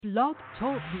Blog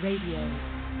Talk Radio.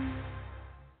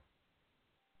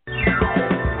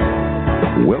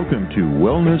 Welcome to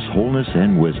Wellness, Wholeness,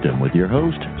 and Wisdom with your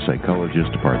host, Psychologist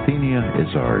Parthenia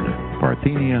Izzard.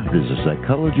 Parthenia is a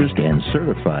psychologist and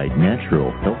certified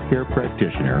natural healthcare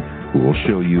practitioner who will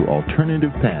show you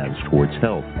alternative paths towards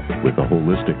health with a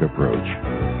holistic approach.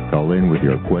 Call in with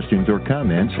your questions or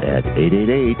comments at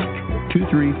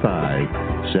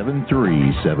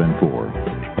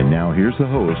 888-235-7374. And now here's the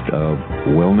host of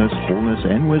Wellness, Wholeness,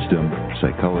 and Wisdom,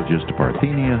 Psychologist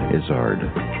Parthenia Izzard.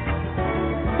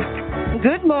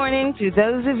 Good morning to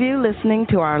those of you listening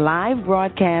to our live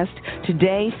broadcast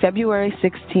today, February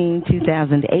 16,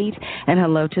 2008, and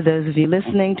hello to those of you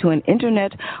listening to an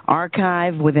internet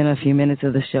archive within a few minutes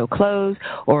of the show close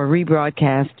or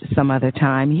rebroadcast some other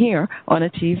time here on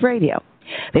Achieve Radio.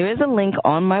 There is a link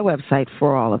on my website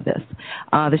for all of this.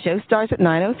 The show starts at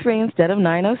 9:03 instead of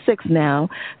 9:06 now,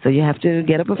 so you have to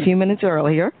get up a few minutes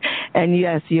earlier. And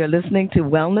yes, you're listening to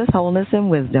Wellness, Wholeness, and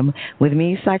Wisdom with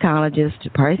me, Psychologist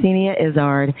Parthenia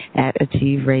Izzard at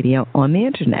Achieve Radio on the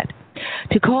Internet.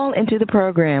 To call into the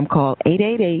program, call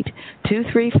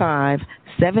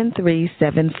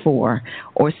 888-235-7374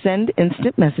 or send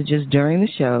instant messages during the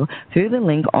show through the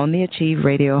link on the Achieve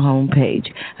Radio homepage.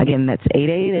 Again, that's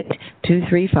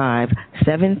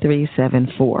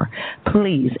 888-235-7374.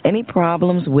 Please, any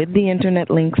problems with the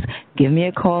Internet links, give me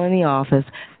a call in the office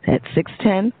at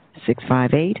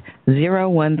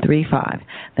 610-658-0135.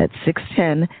 That's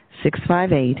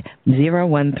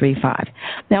 610-658-0135.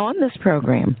 Now, on this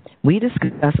program, we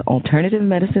discuss alternative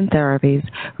medicine therapies,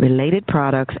 related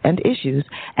products, and issues,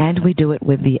 and we do it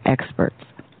with the experts.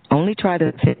 Only try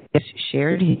to fit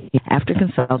shared after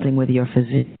consulting with your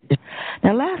physician.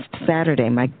 Now, last Saturday,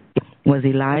 my guest was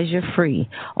Elijah Free,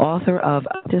 author of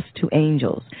Artist to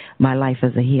Angels, My Life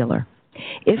as a Healer.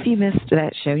 If you missed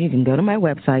that show, you can go to my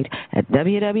website at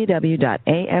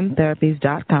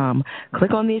www.amtherapies.com,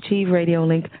 click on the Achieve Radio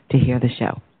link to hear the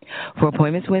show. For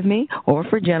appointments with me or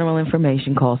for general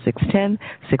information, call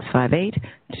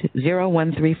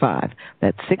 610-658-0135.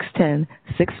 That's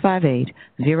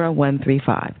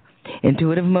 610-658-0135.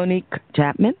 Intuitive Monique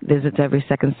Chapman visits every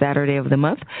second Saturday of the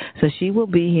month, so she will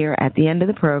be here at the end of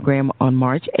the program on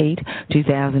March 8,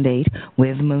 2008,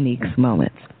 with Monique's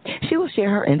Moments. She will share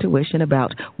her intuition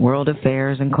about world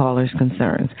affairs and callers'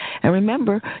 concerns. And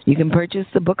remember, you can purchase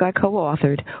the book I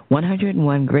co-authored,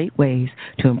 101 Great Ways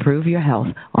to Improve Your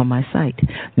Health, on my site.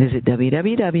 Visit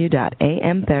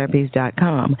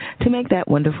www.amtherapies.com to make that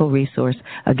wonderful resource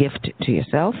a gift to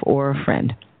yourself or a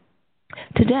friend.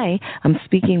 Today, I'm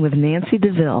speaking with Nancy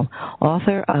Deville,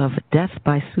 author of Death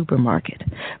by Supermarket,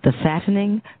 The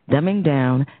Fattening, Dumbing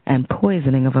Down, and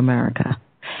Poisoning of America.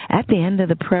 At the end of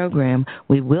the program,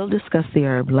 we will discuss the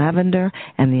herb lavender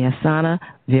and the asana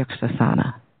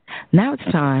Virksasana. Now it's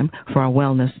time for our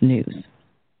wellness news.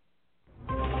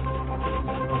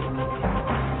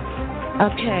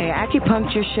 Okay,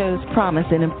 acupuncture shows promise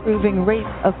in improving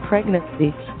rates of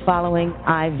pregnancy following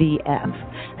IVF.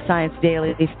 Science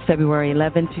Daily, February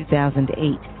 11,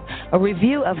 2008. A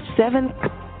review of 7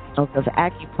 of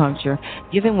acupuncture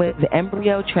given with the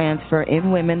embryo transfer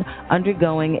in women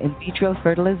undergoing in vitro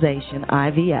fertilization,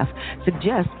 IVF,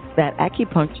 suggests that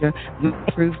acupuncture may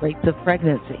improve rates of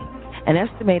pregnancy. An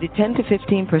estimated 10 to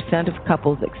 15% of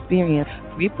couples experience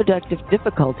reproductive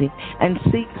difficulty and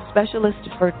seek specialist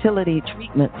fertility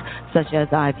treatments such as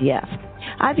IVF.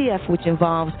 IVF, which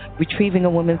involves retrieving a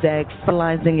woman's egg,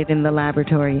 fertilizing it in the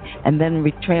laboratory, and then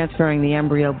transferring the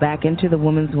embryo back into the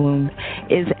woman's womb,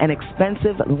 is an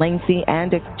expensive, lengthy,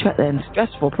 and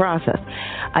stressful process.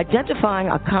 Identifying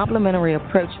a complementary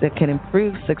approach that can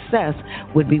improve success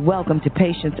would be welcome to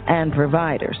patients and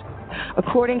providers.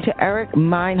 According to Eric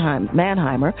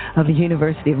Mannheimer of the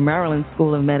University of Maryland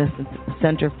School of Medicine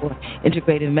Center for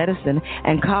Integrative Medicine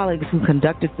and colleagues who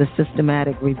conducted the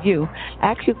systematic review,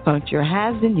 acupuncture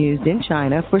has been used in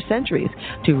China for centuries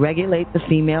to regulate the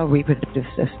female reproductive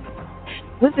system.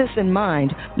 With this in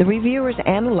mind, the reviewers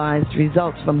analyzed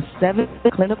results from 7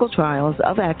 clinical trials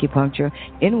of acupuncture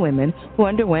in women who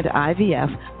underwent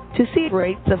IVF to see if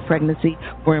rates of pregnancy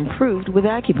were improved with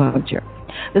acupuncture.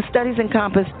 The studies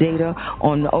encompassed data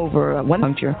on over one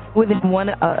puncture within 1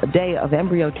 day of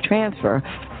embryo transfer,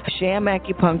 sham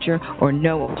acupuncture, or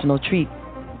no optional treatment.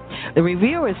 The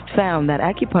reviewers found that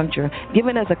acupuncture,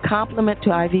 given as a complement to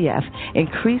IVF,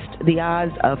 increased the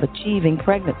odds of achieving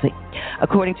pregnancy.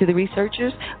 According to the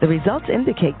researchers, the results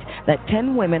indicate that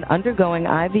 10 women undergoing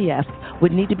IVF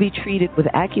would need to be treated with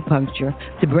acupuncture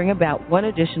to bring about 1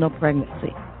 additional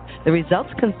pregnancy. The results,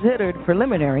 considered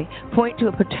preliminary, point to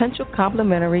a potential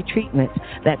complementary treatment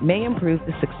that may improve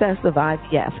the success of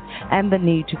IVF and the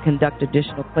need to conduct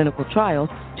additional clinical trials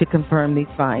to confirm these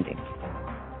findings.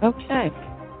 Okay.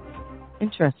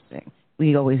 Interesting.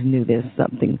 We always knew there's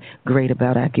something great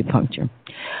about acupuncture.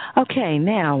 Okay,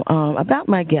 now, about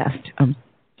my guest.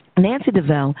 Nancy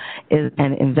Deville is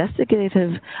an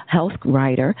investigative health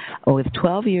writer with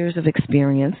 12 years of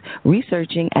experience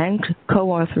researching and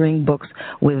co-authoring books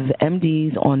with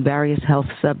MDs on various health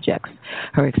subjects.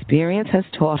 Her experience has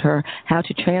taught her how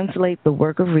to translate the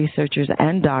work of researchers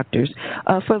and doctors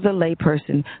for the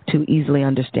layperson to easily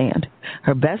understand.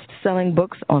 Her best-selling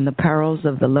books on the perils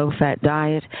of the low-fat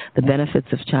diet, the benefits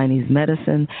of Chinese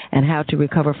medicine, and how to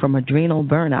recover from adrenal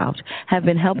burnout have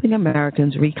been helping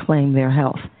Americans reclaim their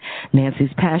health.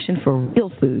 Nancy's passion for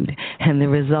real food, and the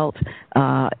result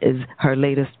is her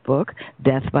latest book,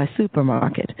 Death by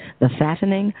Supermarket, The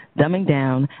Fattening, Dumbing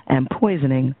Down, and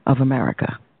Poisoning of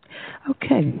America.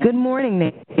 Okay, good morning,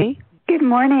 Nancy. Good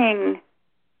morning.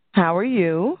 How are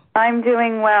you? I'm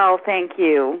doing well, thank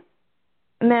you.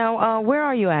 Now, where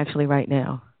are you actually right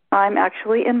now? I'm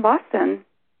actually in Boston.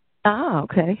 Ah,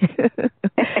 okay.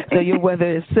 So your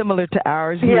weather is similar to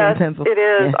ours here in Pennsylvania.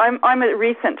 Yes, it is. Yeah. I'm a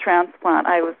recent transplant.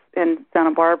 I was in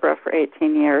Santa Barbara for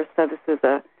 18 years, so this is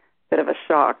a bit of a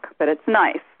shock, but it's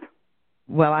nice.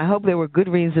 Well, I hope there were good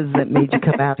reasons that made you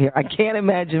come out here. I can't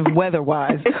imagine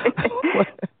weather-wise.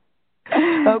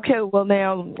 Okay, well,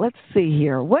 now, let's see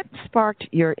here. What sparked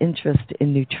your interest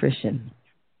in nutrition?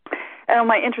 Oh,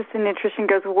 my interest in nutrition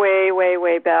goes way, way,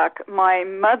 way back. My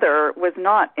mother was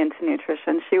not into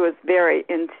nutrition. She was very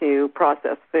into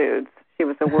processed foods. She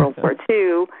was a World War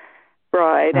II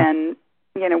bride, and,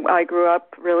 you know, I grew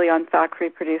up really on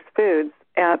factory-produced foods.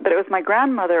 But it was my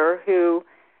grandmother who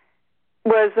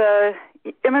was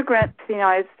an immigrant to the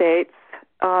United States,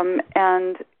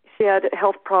 and she had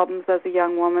health problems as a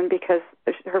young woman because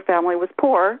her family was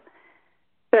poor.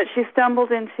 But she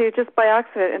stumbled into, just by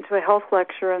accident, into a health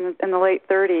lecture in the late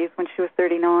 30s when she was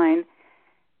 39.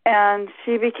 And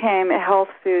she became a health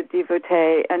food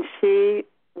devotee, and she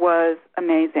was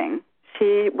amazing.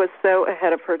 She was so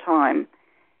ahead of her time.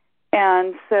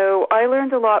 And so I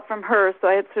learned a lot from her. So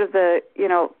I had sort of the, you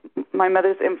know, my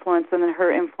mother's influence and then her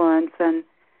influence. And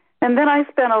then I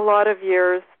spent a lot of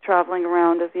years traveling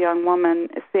around as a young woman,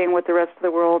 seeing what the rest of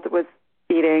the world was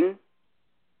eating.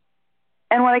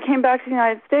 And when I came back to the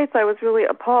United States, I was really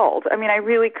appalled. I mean, I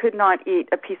really could not eat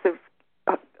a piece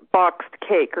of boxed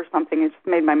cake or something. It just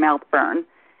made my mouth burn.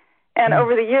 And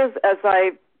over the years, as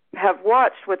I have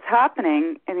watched what's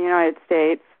happening in the United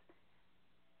States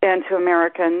and to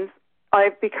Americans,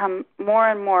 I've become more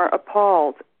and more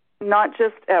appalled, not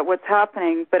just at what's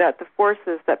happening, but at the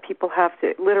forces that people have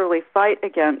to literally fight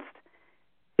against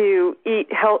to eat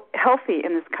healthy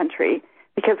in this country,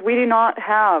 because we do not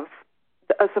have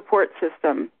a support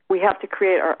system. We have to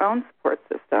create our own support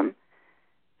system.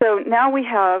 So now we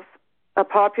have a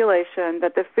population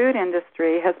that the food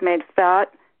industry has made fat,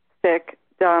 sick,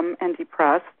 dumb, and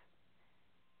depressed.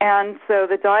 And so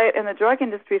the diet and the drug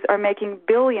industries are making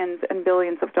billions and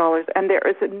billions of dollars, and there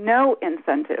is no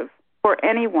incentive for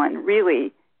anyone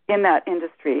really in that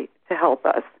industry to help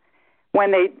us.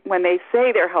 When they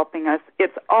say they're helping us,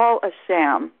 it's all a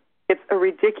sham. It's a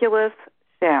ridiculous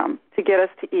sham to get us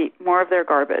to eat more of their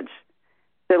garbage.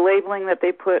 The labeling that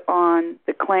they put on,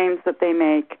 the claims that they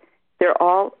make, they're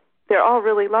all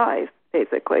really lies,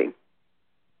 basically.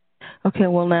 Okay,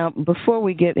 well now, before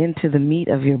we get into the meat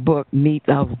of your book,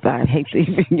 I hate to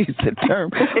even use the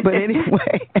term, but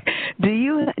anyway, do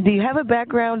you have a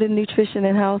background in nutrition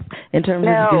and health in terms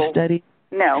of your study?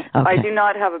 No, okay. I do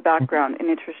not have a background in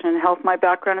nutrition and health. My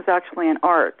background is actually in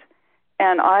art,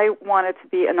 and I wanted to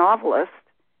be a novelist.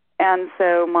 And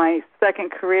so my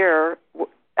second career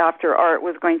after art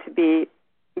was going to be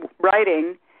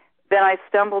writing. Then I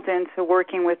stumbled into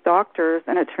working with doctors,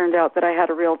 and it turned out that I had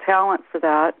a real talent for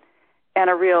that and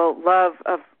a real love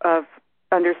of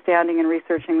understanding and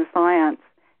researching the science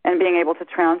and being able to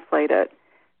translate it.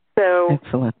 So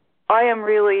excellent. I am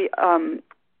really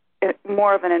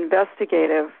more of an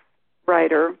investigative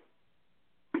writer,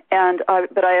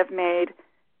 but I have made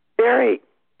very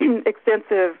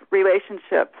extensive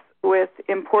relationships with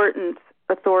important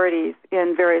authorities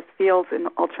in various fields in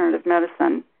alternative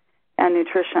medicine and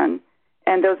nutrition.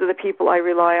 And those are the people I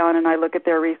rely on, and I look at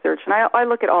their research. And I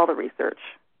look at all the research.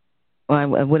 Well,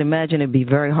 I would imagine it'd be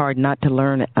very hard not to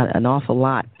learn an awful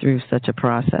lot through such a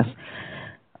process.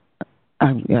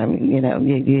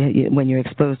 When you're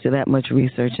exposed to that much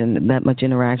research and that much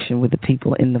interaction with the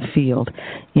people in the field,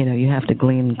 you have to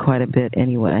glean quite a bit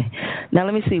anyway. Now,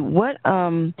 let me see. Before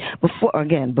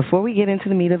we get into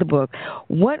the meat of the book,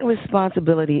 what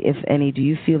responsibility, if any, do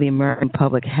you feel the American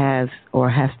public has or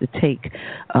has to take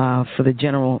for their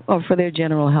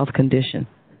general health condition?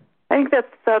 I think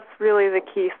that's really the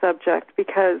key subject,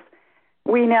 because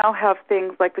we now have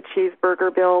things like the cheeseburger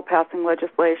bill passing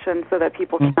legislation so that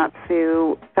people cannot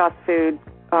sue fast food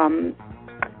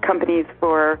companies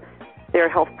for their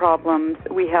health problems.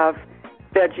 We have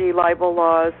veggie libel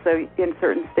laws in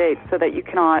certain states so that you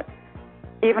cannot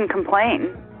even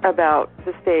complain about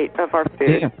the state of our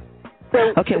food. Yeah.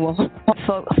 Okay, well,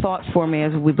 thought for me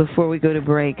before we go to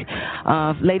break.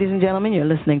 Ladies and gentlemen, you're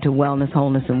listening to Wellness,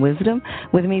 Wholeness, and Wisdom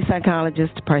with me,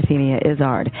 psychologist Parthenia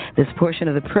Izzard. This portion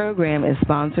of the program is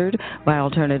sponsored by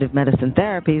Alternative Medicine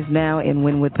Therapies, now in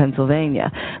Wynwood,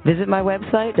 Pennsylvania. Visit my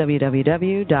website,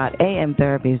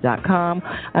 www.amtherapies.com,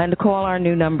 and call our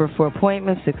new number for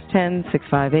appointments,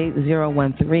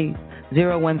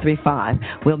 610-658-0135.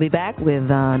 We'll be back with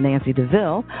Nancy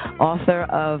Deville, author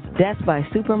of Death by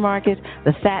Supermarket,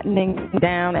 The Fattening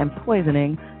Down and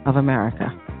Poisoning of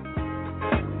America.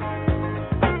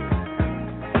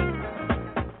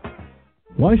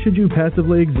 Why should you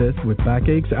passively exist with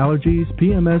backaches, allergies,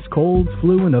 PMS, colds,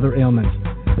 flu, and other ailments?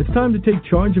 It's time to take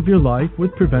charge of your life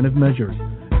with preventive measures.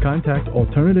 Contact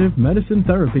Alternative Medicine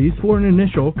Therapies for an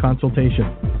initial consultation.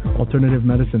 Alternative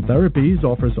Medicine Therapies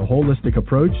offers a holistic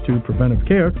approach to preventive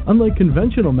care, unlike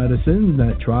conventional medicine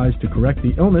that tries to correct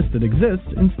the illness that exists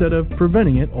instead of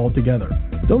preventing it altogether.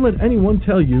 Don't let anyone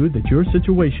tell you that your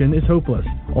situation is hopeless.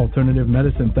 Alternative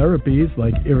medicine therapies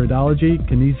like iridology,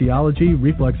 kinesiology,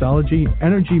 reflexology,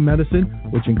 energy medicine,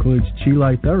 which includes chi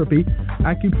light therapy,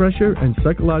 acupressure, and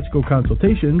psychological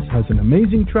consultations, has an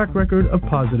amazing track record of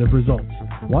positive results.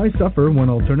 Why suffer when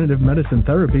Alternative Medicine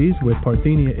Therapies with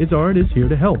Parthenia Izzard is here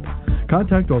to help?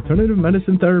 Contact Alternative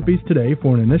Medicine Therapies today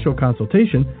for an initial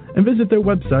consultation and visit their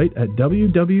website at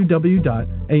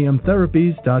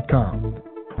www.amtherapies.com.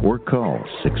 Or call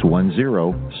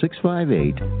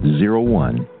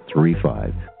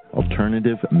 610-658-0135.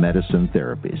 Alternative Medicine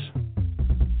Therapies.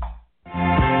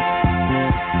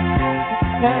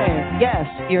 Yes,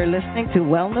 you're listening to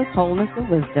Wellness, Wholeness, and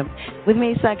Wisdom with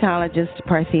me, psychologist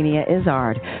Parthenia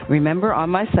Izzard. Remember, on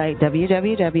my site,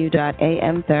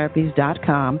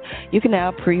 www.amtherapies.com, you can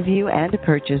now preview and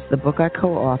purchase the book I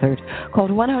co-authored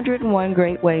called 101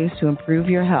 Great Ways to Improve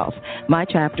Your Health. My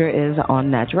chapter is on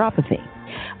naturopathy.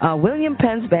 William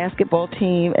Penn's basketball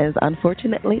team is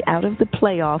unfortunately out of the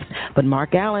playoffs, but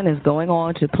Mark Allen is going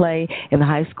on to play in the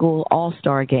high school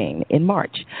all-star game in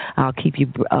March. I'll keep you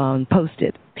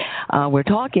posted. We're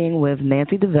talking with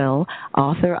Nancy Deville,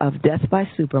 author of Death by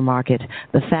Supermarket,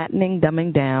 The Fattening,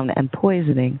 Dumbing Down, and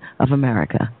Poisoning of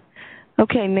America.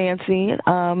 Okay, Nancy,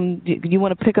 you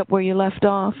want to pick up where you left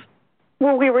off?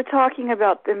 Well, we were talking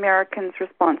about the Americans'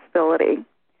 responsibility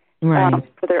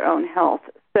for their own health.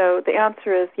 So the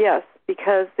answer is yes,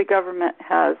 because the government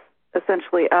has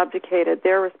essentially abdicated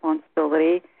their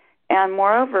responsibility, and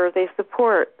moreover, they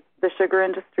support the sugar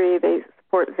industry, they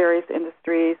support various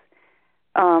industries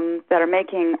that are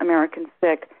making Americans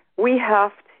sick. We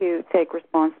have to take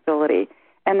responsibility,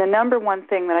 and the number one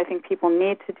thing that I think people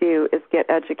need to do is get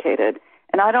educated.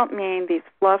 And I don't mean these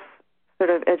fluff sort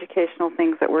of educational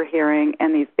things that we're hearing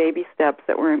and these baby steps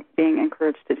that we're being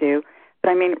encouraged to do, but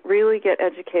I mean really get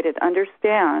educated,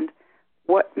 understand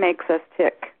what makes us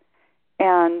tick.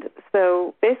 And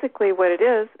so basically what it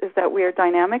is that we are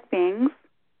dynamic beings,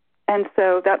 and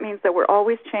so that means that we're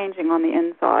always changing on the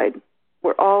inside.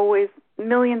 We're always,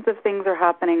 millions of things are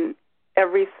happening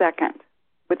every second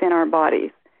within our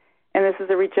bodies. And this is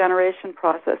a regeneration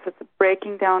process. It's a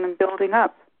breaking down and building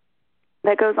up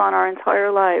that goes on our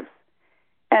entire lives.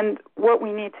 And what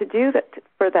we need to do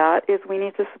for that is we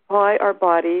need to supply our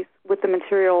bodies with the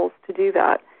materials to do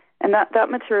that. And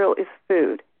that material is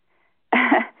food.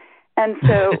 And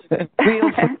so...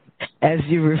 Real food, as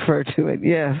you refer to it,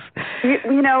 yes.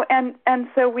 And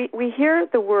so we hear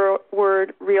the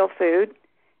word real food,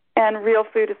 and real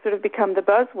food has sort of become the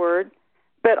buzzword.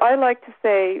 But I like to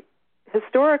say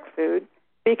historic food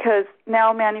because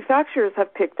now manufacturers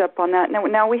have picked up on that.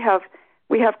 Now we have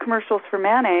commercials for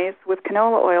mayonnaise with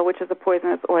canola oil, which is a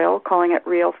poisonous oil, calling it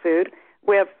real food.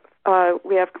 We have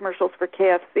commercials for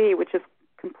KFC, which is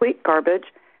complete garbage,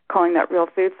 calling that real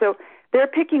food. So they're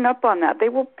picking up on that.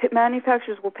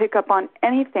 Manufacturers will pick up on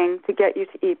anything to get you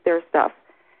to eat their stuff.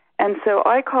 And so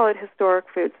I call it historic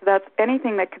food. So that's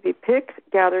anything that could be picked,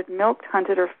 gathered, milked,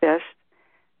 hunted, or fished,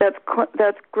 that's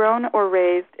grown or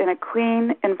raised in a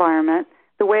clean environment,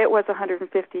 the way it was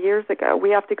 150 years ago.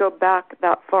 We have to go back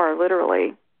that far,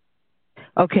 literally.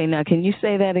 Okay, now can you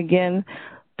say that again?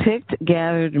 Picked,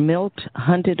 gathered, milked,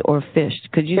 hunted, or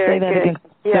fished. Could you say that again?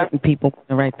 Yes. Certain people want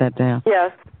to write that down.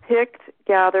 Yes, picked,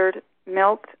 gathered,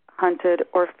 milked, hunted,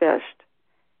 or fished.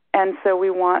 And so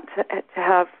we want to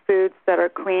have foods that are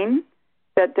clean,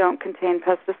 that don't contain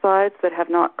pesticides, that have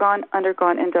not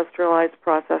undergone industrialized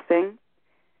processing.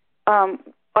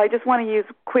 I just want to use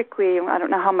quickly, I don't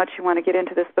know how much you want to get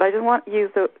into this, but I just want to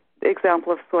use the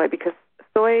example of soy, because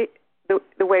soy,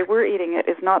 the way we're eating it,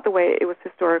 is not the way it was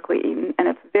historically eaten, and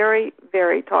it's very,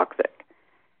 very toxic.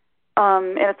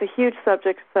 And it's a huge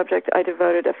subject I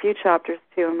devoted a few chapters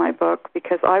to in my book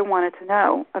because I wanted to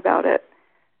know about it.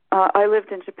 I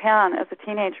lived in Japan as a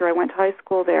teenager. I went to high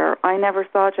school there. I never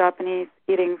saw Japanese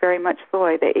eating very much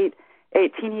soy. They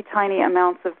ate teeny tiny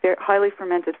amounts of very highly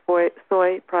fermented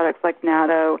soy products like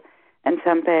natto and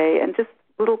tempeh, and just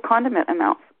little condiment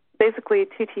amounts, basically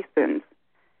 2 teaspoons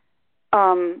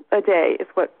a day is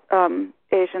what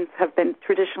Asians have been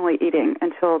traditionally eating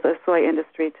until the soy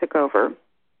industry took over.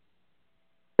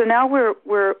 So now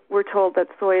we're told that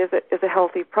soy is a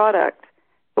healthy product.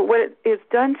 But what it is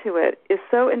done to it is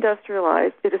so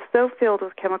industrialized, it is so filled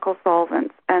with chemical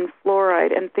solvents and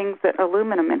fluoride and things that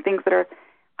aluminum and things that are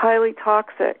highly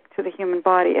toxic to the human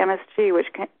body. MSG, which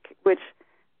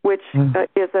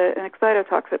is an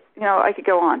excitotoxic. I could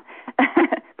go on,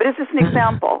 but it's just an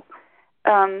example.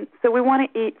 So we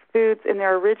want to eat foods in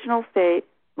their original state.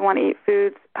 We want to eat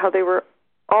foods how they were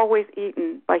always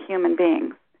eaten by human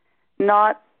beings,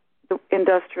 not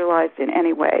industrialized in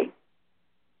any way.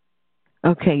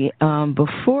 Okay,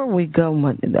 before we go,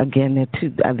 again,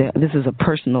 this is a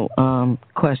personal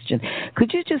question.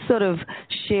 Could you just sort of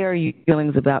share your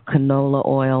feelings about canola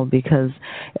oil? Because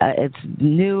it's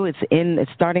new,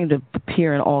 it's starting to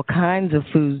appear in all kinds of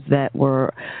foods that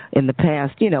were in the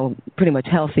past, pretty much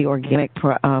healthy organic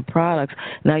products.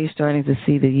 Now you're starting to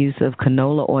see the use of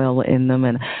canola oil in them.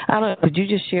 And I don't know, could you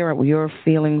just share your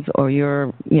feelings or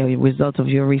your results of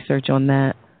your research on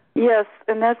that? Yes,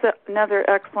 and that's another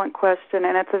excellent question,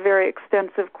 and it's a very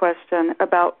extensive question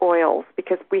about oils,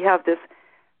 because we have this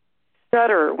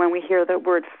shudder when we hear the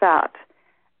word fat.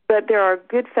 But there are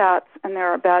good fats and there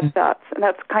are bad fats, and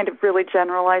that's kind of really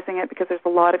generalizing it because there's a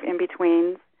lot of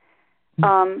in-betweens.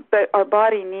 But our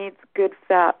body needs good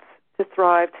fats to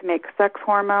thrive, to make sex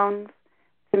hormones,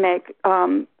 to make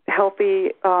healthy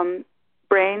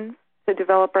brains, to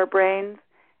develop our brains.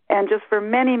 And just for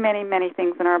many, many, many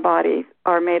things in our bodies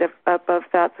are made up of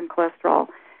fats and cholesterol.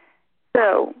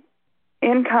 So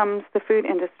in comes the food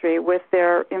industry with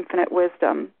their infinite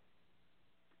wisdom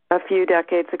a few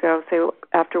decades ago, say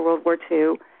after World War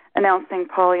II, announcing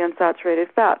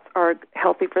polyunsaturated fats are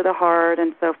healthy for the heart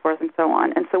and so forth and so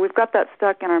on. And so we've got that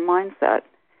stuck in our mindset.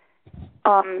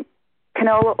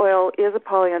 Canola oil is a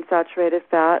polyunsaturated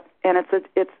fat, and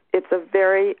it's a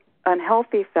very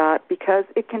unhealthy fat because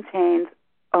it contains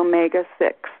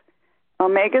omega-6.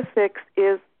 Omega-6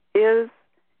 is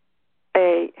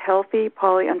a healthy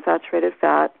polyunsaturated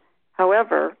fat.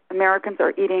 However, Americans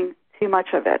are eating too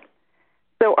much of it.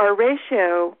 So our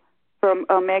ratio from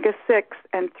omega-6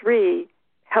 and 3,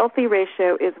 healthy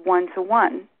ratio is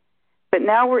 1-to-1. But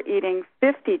now we're eating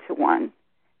 50-to-1.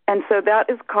 And so that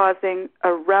is causing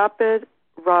a rapid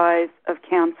rise of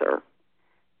cancer.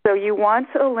 So you want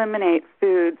to eliminate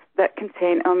foods that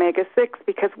contain omega-6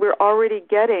 because we're already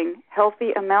getting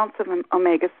healthy amounts of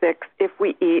omega-6 if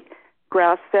we eat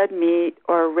grass-fed meat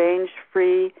or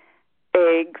range-free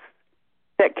eggs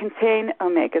that contain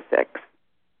omega-6.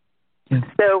 Yes.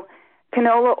 So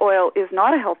canola oil is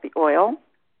not a healthy oil,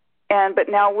 but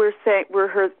now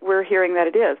we're hearing that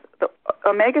it is. The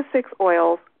omega-6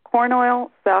 oils, corn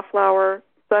oil, safflower,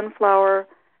 sunflower,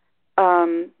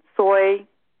 soy,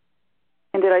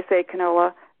 and did I say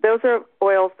canola? Those are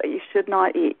oils that you should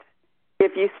not eat.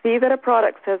 If you see that a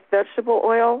product says vegetable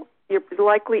oil, you're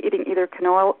likely eating either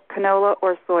canola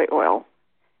or soy oil.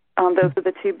 Those are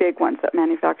the two big ones that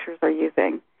manufacturers are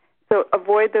using. So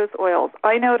avoid those oils.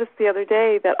 I noticed the other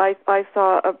day that I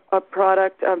saw a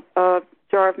product, a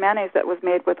jar of mayonnaise that was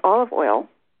made with olive oil.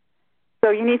 So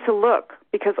you need to look,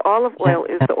 because olive oil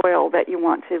is the oil that you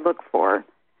want to look for.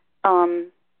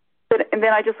 And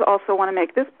then I just also want to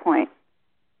make this point,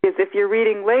 is if you're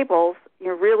reading labels,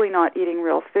 you're really not eating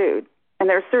real food. And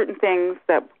there are certain things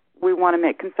that we want to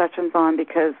make concessions on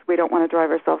because we don't want to drive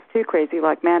ourselves too crazy,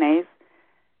 like mayonnaise,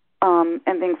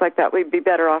 and things like that. We'd be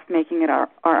better off making it our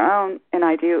own, and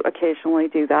I do occasionally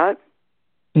do that.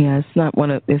 Yeah, it's not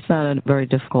a very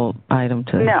difficult item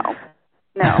to... No,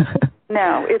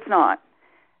 it's not.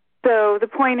 So the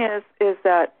point is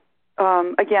that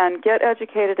again, get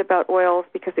educated about oils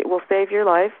because it will save your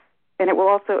life, and it will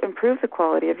also improve the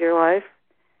quality of your life.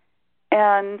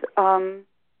 And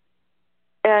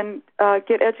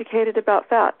get educated about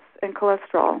fats and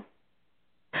cholesterol.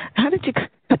 How did you get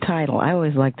the title? I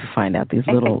always like to find out these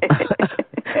little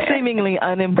seemingly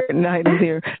unimportant items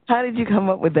here. How did you come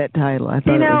up with that title? I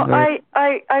thought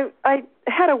I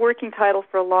had a working title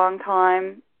for a long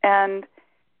time, and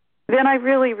then I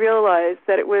really realized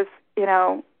that it was,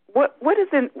 what is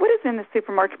in the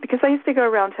supermarket? Because I used to go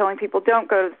around telling people, don't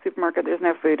go to the supermarket, there's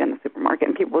no food in the supermarket,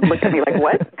 and people would look at me like,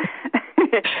 what?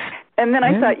 And then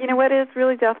I thought, what is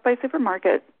really death by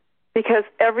supermarket? Because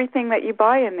everything that you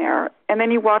buy in there, and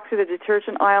then you walk through the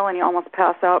detergent aisle and you almost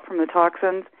pass out from the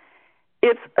toxins,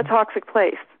 it's a toxic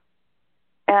place.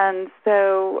 And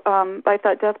so I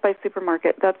thought, death by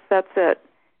supermarket, that's it.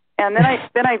 And then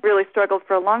I really struggled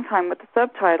for a long time with the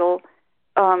subtitle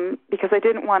because I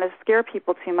didn't want to scare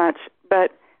people too much.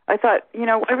 But I thought,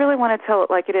 I really want to tell it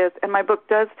like it is, and my book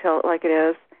does tell it like it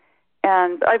is.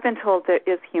 And I've been told that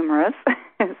it is humorous,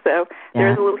 so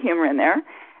there's a little humor in there.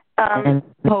 And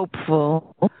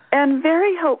hopeful. And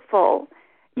very hopeful.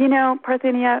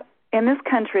 Parthenia, in this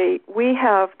country, we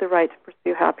have the right to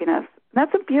pursue happiness.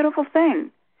 That's a beautiful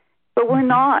thing. But we're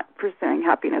not pursuing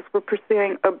happiness. We're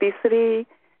pursuing obesity,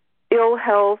 ill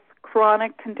health,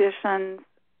 chronic conditions,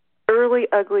 early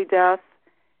ugly death.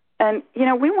 And,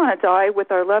 we want to die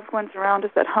with our loved ones around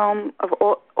us at home of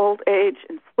old age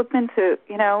and slip into,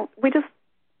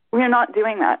 we're not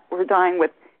doing that. We're dying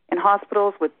in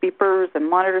hospitals with beepers and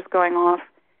monitors going off.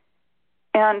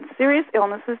 And serious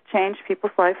illnesses change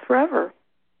people's lives forever.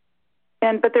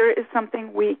 But there is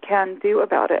something we can do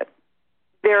about it.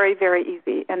 Very, very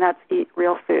easy, and that's eat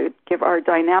real food. Give our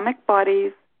dynamic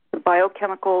bodies the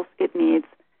biochemicals it needs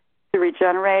to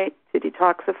regenerate, to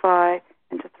detoxify,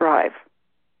 and to thrive.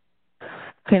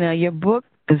 Okay, now your book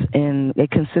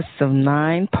it consists of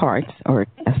 9 parts,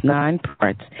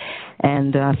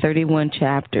 and 31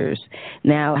 chapters.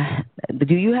 Now,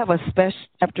 do you have a special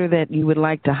chapter that you would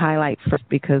like to highlight first?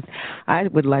 Because I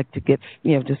would like to get,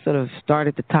 just sort of start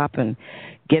at the top and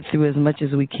get through as much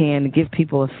as we can to give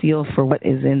people a feel for what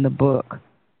is in the book.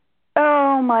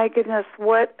 Oh, my goodness,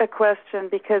 what a question,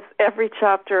 because every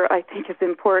chapter I think is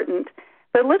important.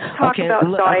 But let's talk about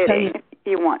dieting if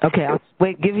you want. Okay, I'll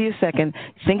give you a second.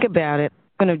 Think about it.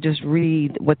 I'm going to just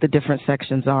read what the different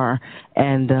sections are,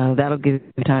 and that'll give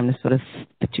you time to sort of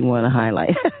that you want to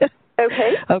highlight.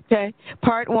 Okay. Okay.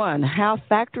 Part 1, how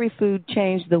factory food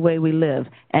changed the way we live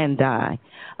and die.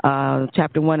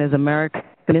 Chapter 1 is America's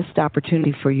Missed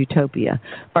Opportunity for Utopia.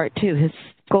 Part 2,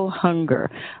 Historical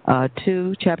Hunger.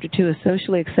 Chapter 2 is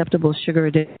Socially Acceptable Sugar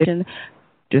Addiction.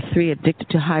 Chapter 3, Addicted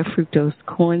to High Fructose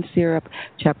Corn Syrup.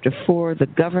 Chapter 4, The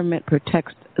Government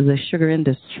Protects the Sugar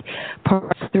Industry.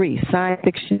 Part 3, Science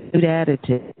Fiction Food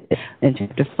Additives. In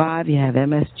Chapter 5, you have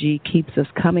MSG Keeps Us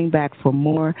Coming Back for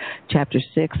More. Chapter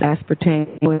 6,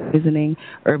 Aspartame Poisoning,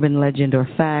 Urban Legend or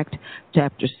Fact.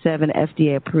 Chapter 7,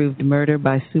 FDA-Approved Murder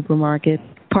by Supermarket.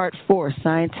 Part 4,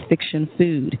 Science Fiction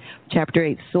Food. Chapter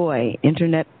 8, Soy,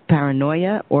 Internet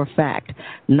Paranoia or Fact.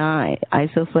 9,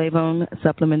 Isoflavone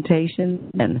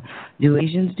Supplementation, and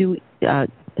Asians do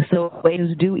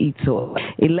eat soy.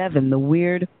 11, The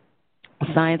Weird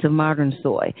Science of Modern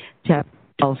Soy. Chapter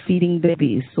 12, Feeding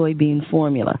Babies, Soybean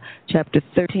Formula. Chapter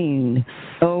 13,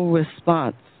 No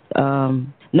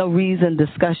Reason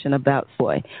Discussion About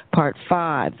Soy. Part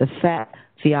 5, The Fat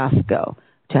Fiasco.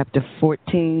 Chapter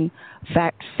 14,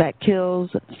 Fat Kills.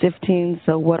 15,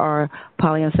 So What Are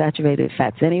Polyunsaturated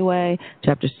Fats Anyway?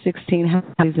 Chapter 16, How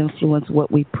These Influence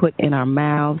What We Put in Our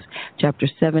Mouths. Chapter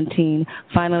 17,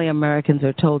 Finally Americans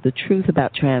Are Told the Truth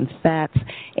About Trans Fats.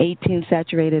 18,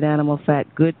 Saturated Animal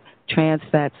Fat, Good, Trans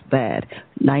Fats, Bad.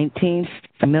 19,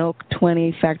 Milk.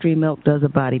 20, Factory Milk Does a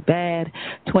Body Bad.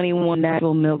 21,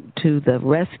 Natural Milk to the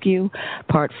Rescue.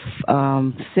 Part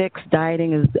 6,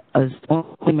 Dieting is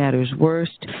Only Matters Worse.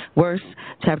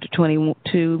 Chapter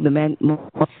 22, The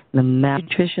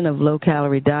Malnutrition of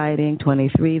Low-Calorie Dieting.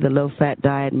 23, The Low-Fat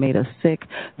Diet Made Us Sick.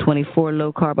 24,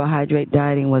 Low-Carbohydrate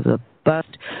Dieting Was a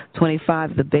Bust.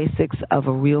 25, The Basics of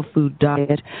a Real Food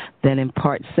Diet. Then in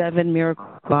Part 7, Miracle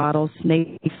Bottles,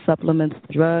 Snake Supplements,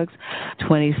 Drugs.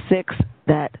 26,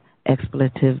 That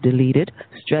Expletive Deleted,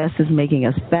 Stress is Making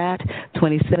Us Fat.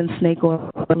 27, Snake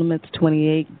Oil Supplements.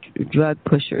 28, Drug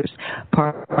Pushers.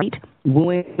 Part 8,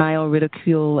 Wooing, Denial,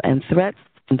 Ridicule, and Threats,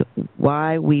 and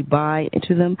Why We Buy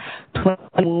Into Them.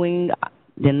 20, Wooing,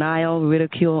 Denial,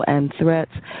 Ridicule, and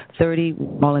Threats. 30,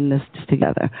 All in This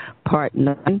Together. Part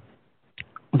 9,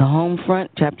 The Home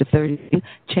Front, Chapter 30,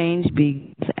 Change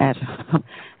Begins at Home.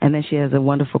 And then she has a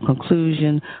wonderful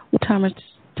conclusion. What time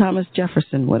Thomas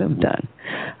Jefferson would have done.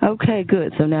 Okay,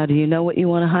 good. So now do you know what you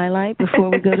want to highlight before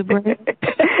we go to break?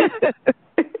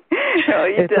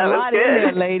 It's a lot in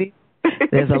there, ladies.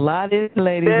 There's a lot in there,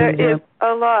 ladies. There is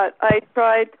a lot.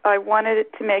 I wanted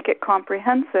it to make it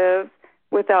comprehensive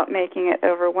without making it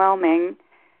overwhelming.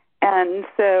 And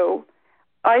so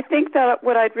I think that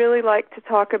what I'd really like to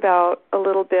talk about a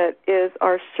little bit is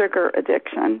our sugar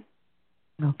addiction.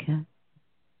 Okay.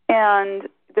 And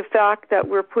the fact that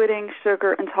we're putting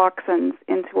sugar and toxins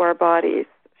into our bodies,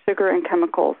 sugar and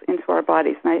chemicals into our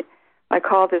bodies. And I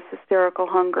call this hysterical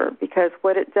hunger, because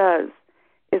what it does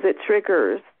is it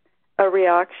triggers a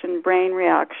reaction, brain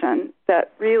reaction,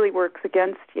 that really works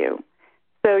against you.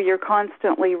 So you're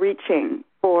constantly reaching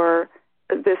for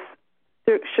this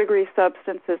sugary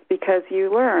substances because you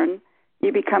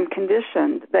become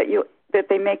conditioned that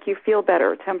they make you feel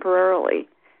better temporarily.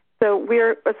 So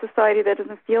we're a society that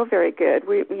doesn't feel very good.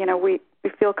 We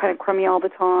feel kind of crummy all the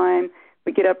time.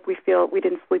 We get up, we feel we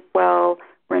didn't sleep well,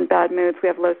 we're in bad moods, we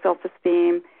have low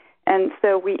self-esteem, and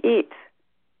so we eat.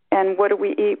 And what do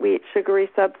we eat? We eat sugary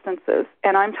substances.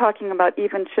 And I'm talking about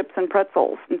even chips and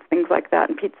pretzels and things like that,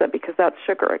 and pizza, because that's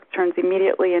sugar. It turns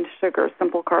immediately into sugar,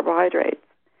 simple carbohydrates.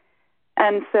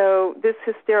 And so this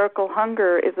hysterical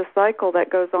hunger is a cycle that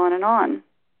goes on and on.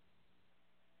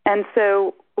 And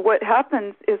so what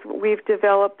happens is we've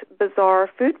developed bizarre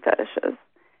food fetishes.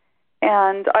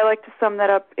 And I like to sum that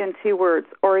up in 2 words,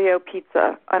 Oreo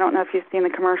pizza. I don't know if you've seen the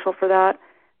commercial for that,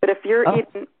 but if you're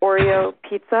eating Oreo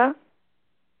pizza,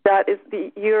 that is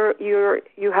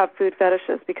you have food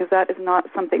fetishes, because that is not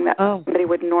something that somebody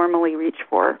would normally reach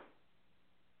for.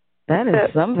 That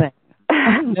is something.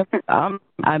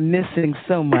 I'm missing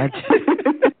so much.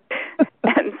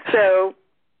 And so,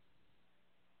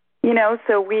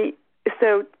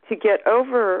 so to get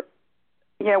over,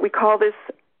 we call this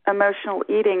emotional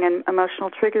eating and emotional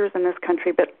triggers in this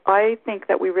country, but I think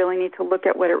that we really need to look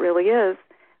at what it really is,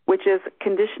 which is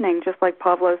conditioning, just like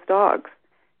Pavlov's dogs.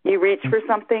 You reach for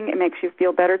something, it makes you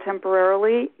feel better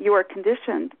temporarily. You are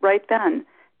conditioned right then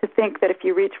to think that if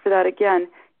you reach for that again,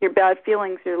 your bad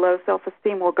feelings, your low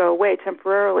self-esteem will go away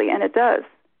temporarily, and it does.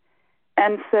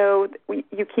 And so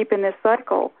you keep in this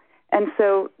cycle. And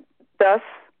so thus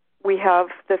we have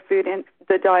the food and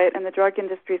the diet and the drug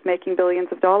industries making billions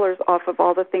of dollars off of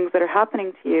all the things that are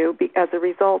happening to you as a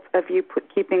result of you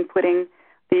putting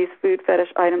these food fetish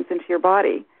items into your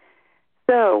body.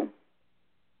 So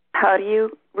how do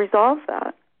you resolve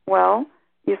that? Well,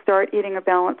 you start eating a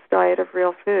balanced diet of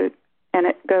real food, and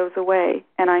it goes away.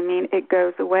 And I mean, it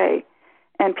goes away.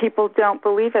 And people don't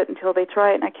believe it until they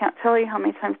try it. And I can't tell you how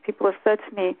many times people have said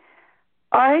to me,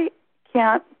 I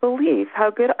can't believe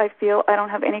how good I feel. I don't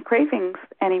have any cravings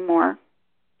anymore.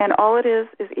 And all it is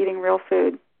eating real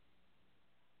food.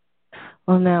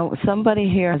 Well, now, somebody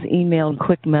here has emailed a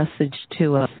quick message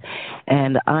to us,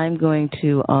 and I'm going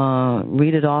to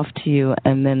read it off to you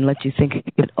and then let you think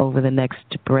it over the next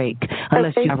break,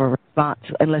 unless you have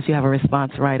a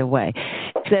response right away.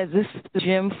 It says, this is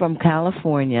Jim from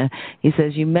California. He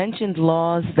says, you mentioned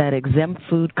laws that exempt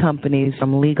food companies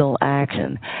from legal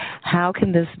action. How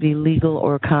can this be legal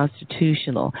or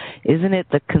constitutional? Isn't it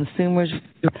the consumer's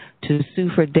right to sue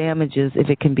for damages if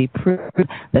it can be proved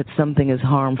that something is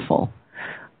harmful?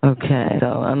 Okay,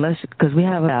 so because we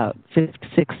have about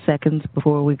 56 seconds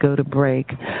before we go to break,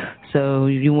 so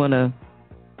you want to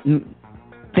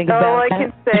think about that? All I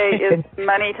can say is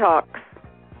money talks.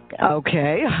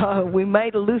 Okay, we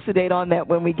might elucidate on that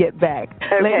when we get back.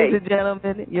 Okay. Ladies and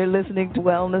gentlemen, you're listening to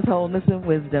Wellness, Wholeness, and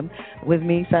Wisdom with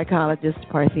me, Psychologist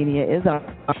Parthenia Izzard.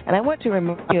 And I want to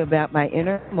remind you about my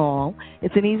Inner Mall.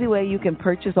 It's an easy way you can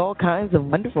purchase all kinds of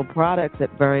wonderful products at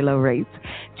very low rates.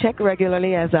 Check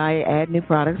regularly as I add new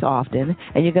products often.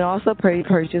 And you can also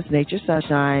purchase Nature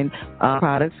Sunshine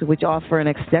products, which offer an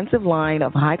extensive line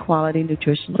of high-quality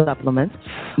nutritional supplements,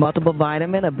 multiple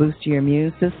vitamin, a boost to your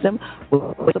immune system,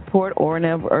 with support or an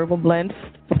herbal blend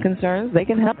for concerns. They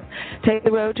can help take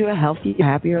the road to a healthier,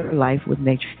 happier life with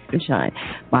Nature Sunshine.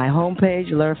 My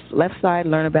homepage, left side,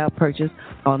 learn about purchase,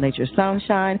 all Nature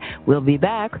Sunshine. We'll be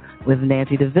back with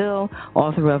Nancy Deville,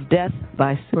 author of Death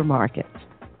by Supermarket.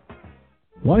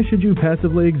 Why should you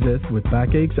passively exist with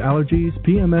backaches, allergies,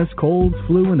 PMS, colds,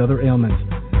 flu, and other ailments?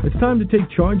 It's time to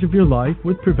take charge of your life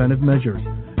with preventive measures.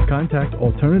 Contact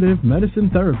Alternative Medicine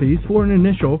Therapies for an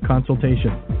initial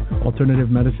consultation. Alternative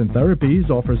Medicine Therapies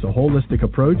offers a holistic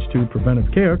approach to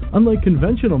preventive care, unlike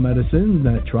conventional medicine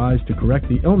that tries to correct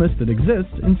the illness that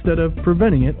exists instead of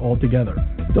preventing it altogether.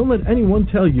 Don't let anyone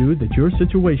tell you that your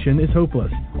situation is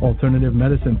hopeless. Alternative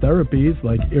medicine therapies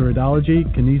like iridology,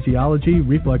 kinesiology,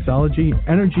 reflexology,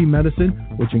 energy medicine,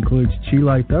 which includes chi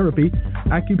light therapy,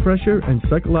 acupressure, and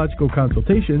psychological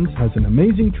consultations, has an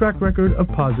amazing track record of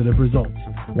positive results.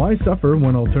 Why suffer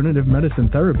when Alternative Medicine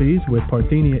Therapies with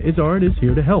Parthenia Izzard is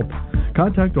here to help?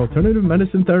 Contact Alternative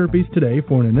Medicine Therapies today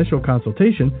for an initial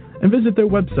consultation and visit their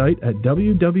website at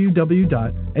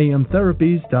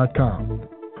www.amtherapies.com.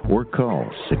 Or call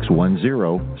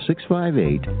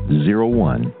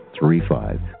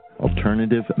 610-658-0135.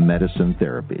 Alternative Medicine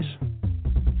Therapies.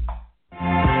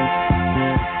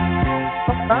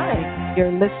 All right,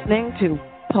 you're listening to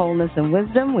Wholeness and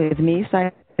Wisdom with me,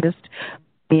 Psychologist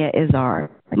Parthenia Izzard.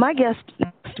 My guest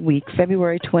next week,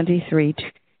 February 23,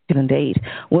 2008,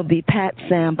 will be Pat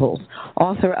Samples,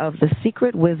 author of The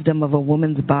Secret Wisdom of a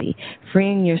Woman's Body,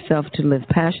 Freeing Yourself to Live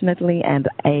Passionately and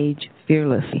Age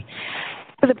Fearlessly.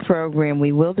 For the program,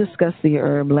 we will discuss the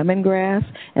herb lemongrass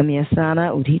and the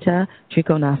asana Uddita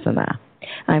Trikonasana.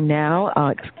 I'm now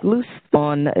exclusive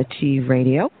on Achieve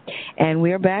Radio, and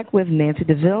we're back with Nancy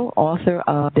Deville, author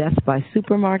of Death by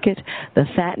Supermarket, The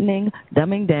Fattening,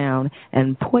 Dumbing Down,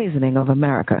 and Poisoning of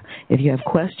America. If you have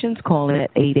questions, call in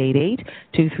at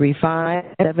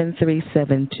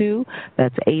 888-235-7372.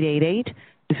 That's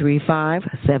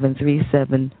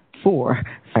 888-235-7374. Sorry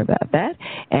about that.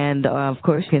 And, of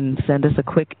course, you can send us a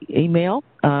quick email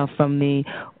from the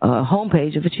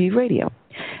homepage of Achieve Radio.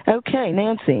 Okay,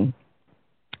 Nancy.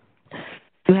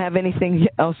 Do you have anything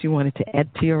else you wanted to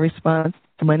add to your response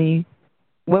to Money,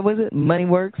 what was it, Money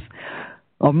Works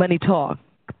or Money Talk?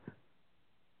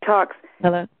 Talks.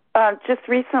 Hello? Just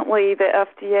recently, the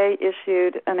FDA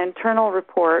issued an internal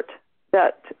report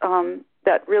that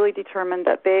really determined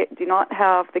that they do not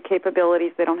have the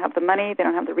capabilities, they don't have the money, they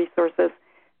don't have the resources,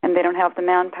 and they don't have the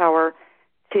manpower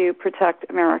to protect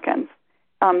Americans.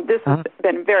 This has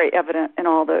been very evident in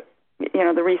all the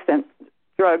recent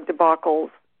drug debacles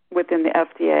within the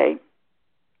FDA.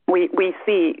 We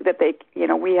see that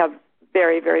we have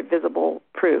very, very visible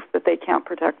proof that they can't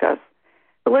protect us.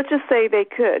 But let's just say they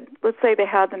could. Let's say they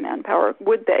had the manpower.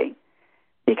 Would they?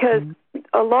 Because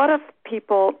a lot of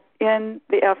people in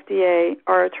the FDA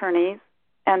are attorneys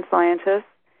and scientists,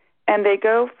 and they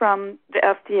go from the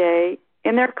FDA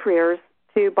in their careers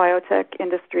to biotech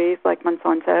industries like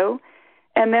Monsanto,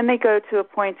 and then they go to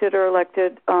appointed or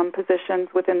elected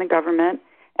positions within the government.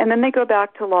 And then they go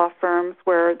back to law firms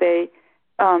where they,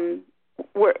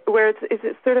 where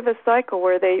it's sort of a cycle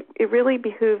where it really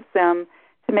behooves them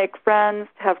to make friends,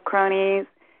 to have cronies,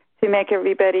 to make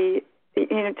everybody,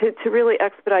 to really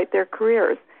expedite their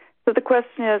careers. So the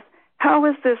question is, how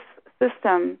is this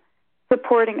system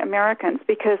supporting Americans?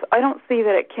 Because I don't see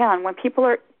that it can. When people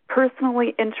are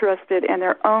personally interested in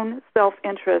their own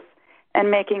self-interest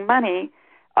and making money,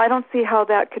 I don't see how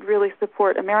that could really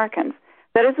support Americans.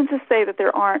 That isn't to say that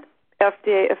there aren't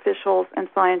FDA officials and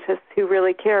scientists who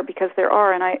really care, because there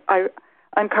are, and I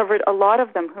uncovered a lot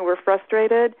of them who were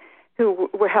frustrated, who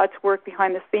had to work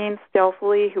behind the scenes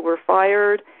stealthily, who were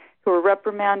fired, who were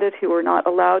reprimanded, who were not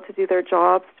allowed to do their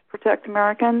jobs to protect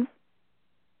Americans.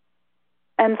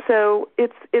 And so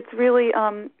it's really,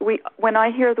 when I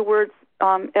hear the words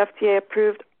FDA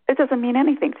approved, it doesn't mean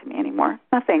anything to me anymore,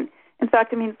 nothing. In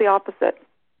fact, it means the opposite.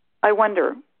 I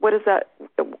wonder, what is that?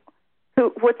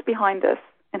 What's behind this,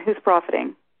 and who's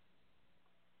profiting?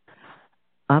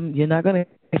 You're not going to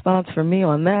respond for me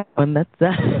on that one. That's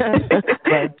that.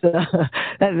 But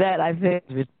that I think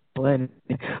is plenty.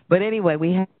 But anyway,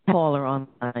 we have a caller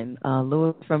online,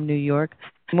 Louis from New York.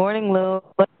 Good morning, Louis.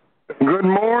 Good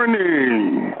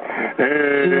morning.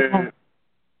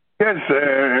 Yes,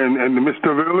 and Mr.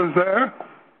 Deville is there?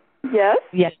 Yes.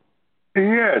 Yes.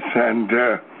 Yes, and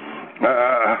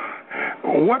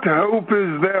what hope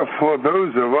is there for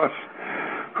those of us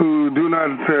who do not,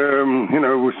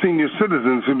 senior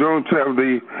citizens who don't have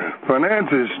the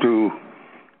finances to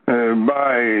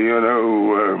buy,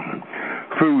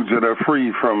 foods that are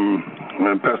free from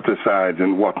pesticides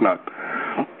and whatnot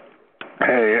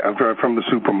from the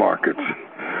supermarkets?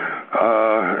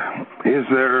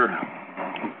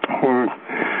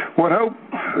 What hope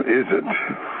is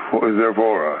there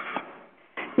for us?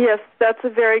 Yes, that's a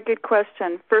very good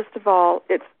question. First of all,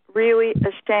 it's really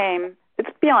a shame.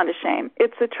 It's beyond a shame.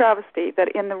 It's a travesty that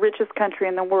in the richest country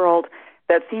in the world,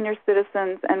 that senior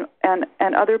citizens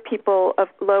and other people of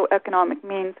low economic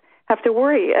means have to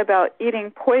worry about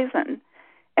eating poison.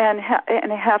 and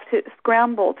have to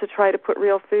scramble to try to put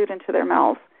real food into their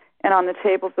mouths and on the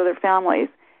tables of their families.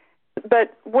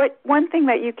 But one thing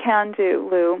that you can do,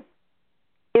 Lou,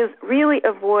 is really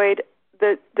avoid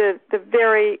the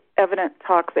very evident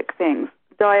toxic things: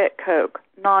 Diet Coke,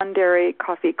 non-dairy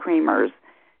coffee creamers,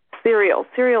 cereal.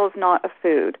 Cereal is not a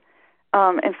food.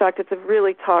 In fact, it's a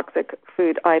really toxic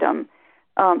food item,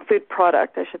 food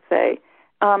product, I should say.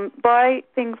 Buy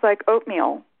things like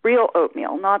oatmeal, real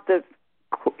oatmeal, not the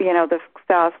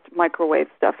fast microwave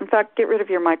stuff. In fact, get rid of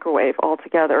your microwave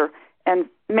altogether and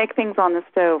make things on the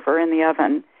stove or in the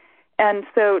oven. And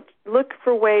so look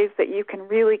for ways that you can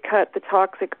really cut the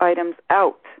toxic items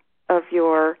out of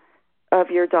your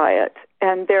diet.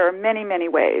 And there are many, many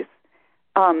ways.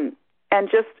 And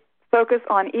just focus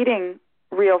on eating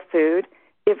real food.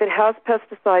 If it has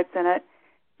pesticides in it,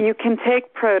 you can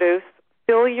take produce,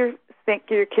 fill your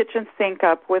kitchen sink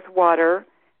up with water,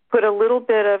 put a little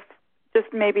bit of,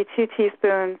 just maybe 2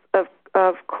 teaspoons of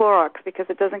Clorox because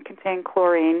it doesn't contain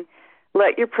chlorine.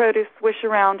 Let your produce swish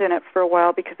around in it for a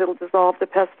while because it'll dissolve the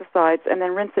pesticides, and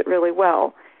then rinse it really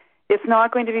well. It's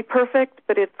not going to be perfect,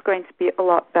 but it's going to be a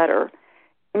lot better.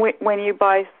 When you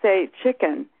buy, say,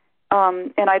 chicken,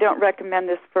 and I don't recommend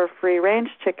this for free-range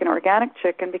chicken, organic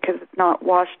chicken, because it's not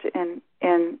washed in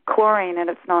chlorine and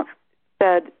it's not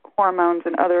fed hormones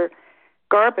and other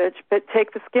garbage, but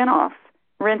take the skin off,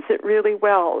 rinse it really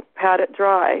well, pat it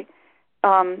dry.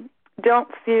 Don't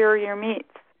sear your meats.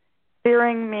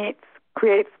 Searing meats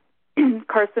creates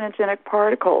carcinogenic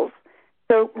particles.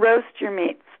 So roast your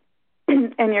meats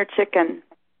and your chicken,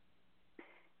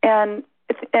 and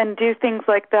do things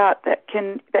like that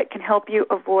can help you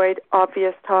avoid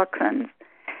obvious toxins.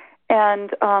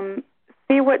 And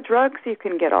see what drugs you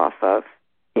can get off of.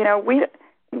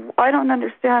 I don't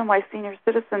understand why senior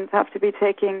citizens have to be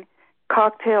taking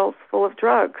cocktails full of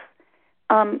drugs.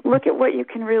 Look at what you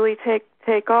can really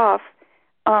take off.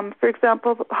 For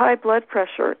example, high blood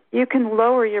pressure. You can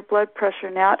lower your blood pressure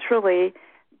naturally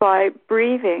by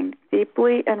breathing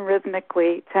deeply and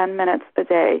rhythmically 10 minutes a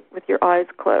day with your eyes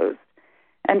closed.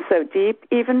 And so deep,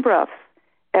 even breaths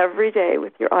every day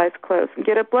with your eyes closed. And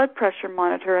get a blood pressure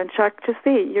monitor and check to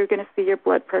see. You're going to see your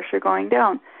blood pressure going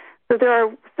down. So there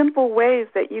are simple ways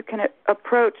that you can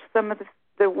approach some of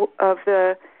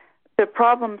the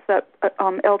problems that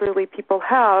elderly people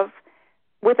have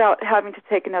without having to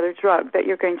take another drug that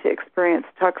you're going to experience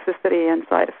toxicity and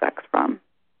side effects from.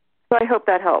 So I hope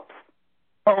that helps.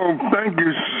 Oh, thank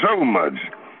you so much.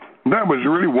 That was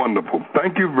really wonderful.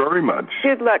 Thank you very much.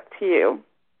 Good luck to you.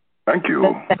 Thank you.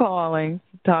 Thanks for calling.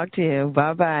 Talk to you.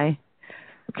 Bye-bye.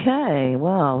 Okay,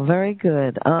 well, very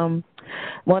good.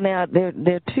 Well, now, there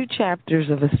are 2 chapters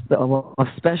of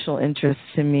special interest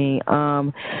to me.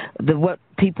 What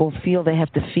people feel they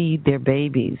have to feed their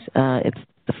babies. It's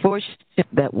the fortune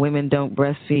that women don't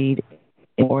breastfeed,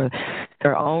 or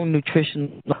their own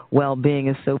nutritional well-being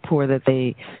is so poor that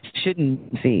they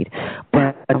shouldn't feed.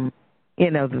 But,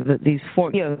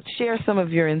 share some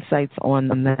of your insights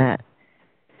on that.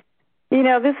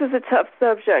 This is a tough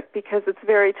subject because it's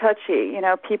very touchy.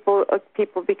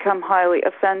 People become highly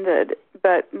offended.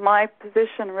 But my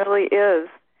position really is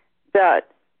that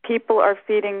people are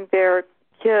feeding their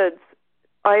kids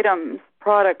items,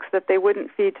 products that they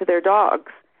wouldn't feed to their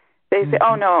dogs. They say,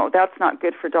 "Oh no, that's not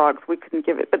good for dogs. We couldn't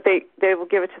give it," but they will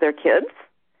give it to their kids.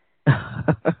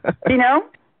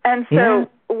 And so,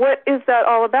 What is that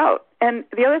all about? And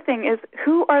the other thing is,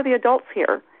 who are the adults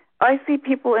here? I see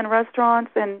people in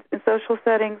restaurants and in social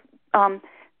settings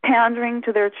pandering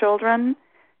to their children.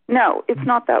 No, it's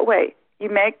not that way. You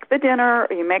make the dinner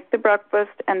or you make the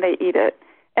breakfast and they eat it.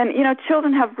 And,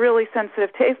 children have really sensitive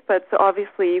taste buds, so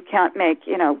obviously you can't make,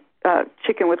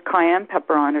 chicken with cayenne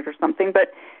pepper on it or something,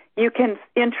 but you can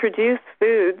introduce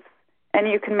foods and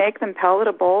you can make them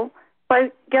palatable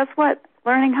by, guess what,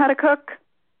 learning how to cook.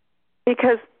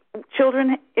 Because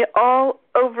children all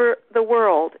over the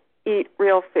world eat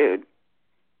real food.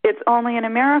 It's only in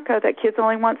America that kids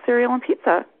only want cereal and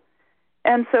pizza.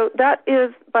 And so that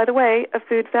is, by the way, a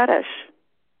food fetish.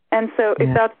 And so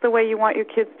if that's the way you want your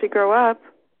kids to grow up,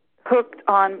 hooked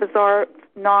on bizarre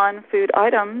non-food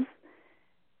items,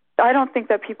 I don't think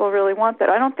that people really want that.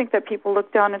 I don't think that people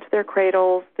look down into their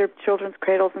cradles, their children's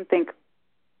cradles, and think,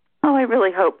 oh, I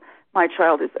really hope my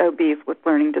child is obese with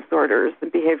learning disorders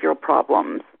and behavioral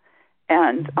problems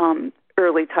and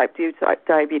early type 2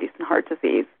 diabetes and heart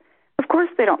disease. Of course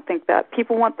they don't think that.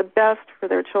 People want the best for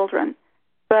their children,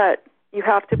 but you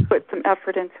have to put some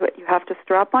effort into it. You have to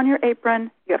strap on your apron.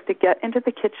 You have to get into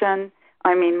the kitchen,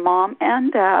 mom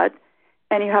and dad,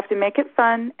 and you have to make it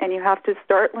fun, and you have to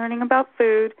start learning about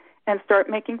food and start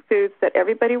making foods that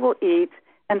everybody will eat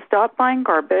and stop buying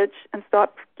garbage and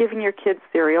stop giving your kids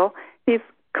cereal. These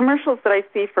commercials that I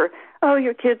see for, oh,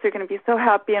 your kids are going to be so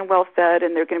happy and well-fed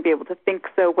and they're going to be able to think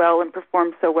so well and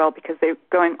perform so well because they're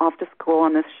going off to school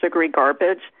on this sugary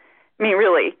garbage. I mean,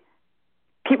 really,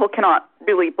 people cannot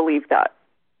really believe that.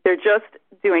 They're just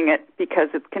doing it because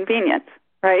it's convenient,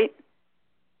 right?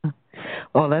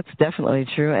 Well, that's definitely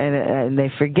true, and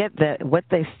they forget that what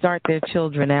they start their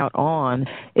children out on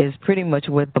is pretty much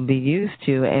what they'll be used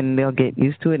to, and they'll get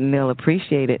used to it and they'll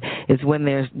appreciate it. It's when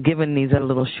they're given these other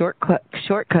little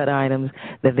shortcut items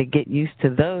that they get used to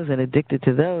those and addicted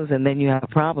to those, and then you have a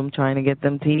problem trying to get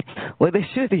them to eat what they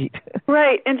should eat.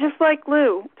 Right, and just like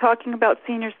Lou talking about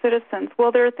senior citizens,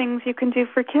 well, there are things you can do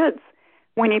for kids.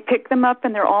 When you pick them up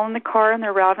and they're all in the car and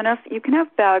they're ravenous, you can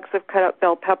have bags of cut up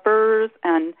bell peppers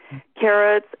and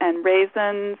carrots and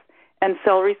raisins and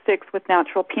celery sticks with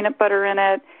natural peanut butter in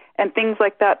it and things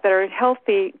like that are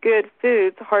healthy, good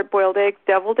foods, hard-boiled eggs,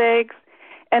 deviled eggs,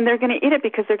 and they're going to eat it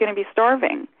because they're going to be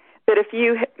starving. But if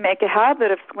you make a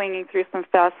habit of swinging through some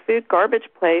fast food garbage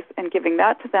place and giving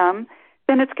that to them,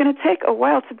 then it's going to take a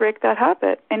while to break that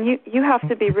habit. And you have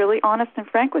to be really honest and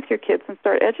frank with your kids and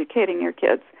start educating your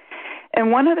kids. And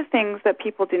one of the things that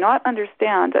people do not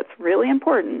understand that's really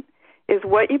important is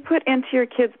what you put into your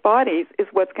kids' bodies is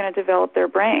what's going to develop their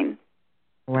brain.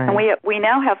 Right. And we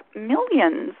now have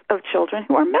millions of children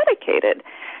who are medicated.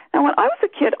 Now, when I was a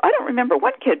kid, I don't remember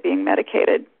one kid being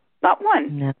medicated, not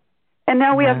one. No. And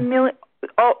now we have millions.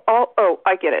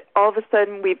 I get it. All of a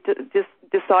sudden, we've just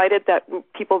decided that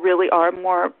people really are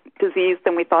more diseased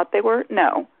than we thought they were.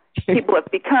 No. People have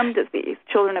become diseased.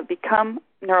 Children have become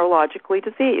neurologically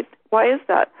diseased. Why is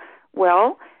that?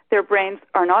 Well, their brains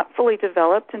are not fully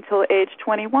developed until age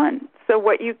 21. So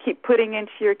what you keep putting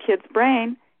into your kid's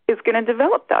brain is going to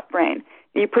develop that brain.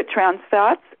 You put trans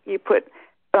fats, you put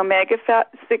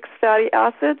omega-6 fatty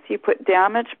acids, you put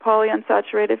damaged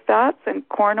polyunsaturated fats and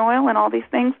corn oil and all these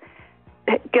things.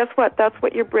 Guess what? That's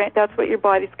what your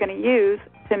body's going to use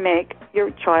to make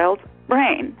your child's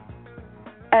brain.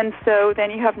 And so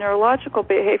then you have neurological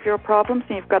behavioral problems,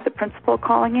 and you've got the principal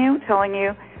calling you, telling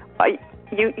you,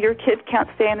 your kid can't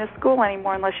stay in this school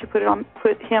anymore unless you put him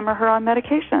or her on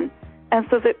medication. And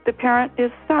so the parent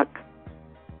is stuck.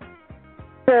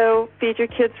 So feed your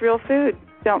kids real food.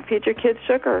 Don't feed your kids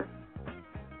sugar.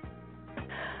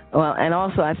 Well, and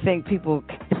also I think people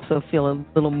also feel a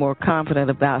little more confident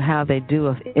about how they do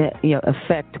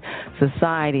affect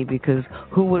society, because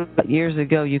years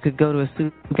ago you could go to a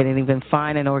supermarket and even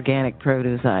find an organic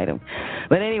produce item.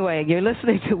 But anyway, you're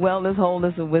listening to Wellness,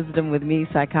 Wholeness, and Wisdom with me,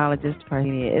 Psychologist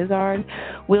Parthenia Izzard.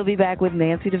 We'll be back with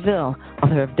Nancy Deville,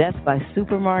 author of Death by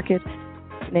Supermarket,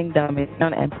 Dumbing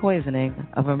and Poisoning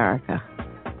of America.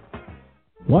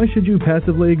 Why should you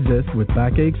passively exist with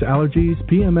backaches, allergies,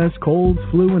 PMS, colds,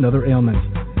 flu, and other ailments?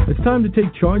 It's time to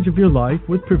take charge of your life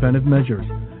with preventive measures.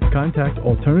 Contact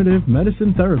Alternative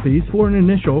Medicine Therapies for an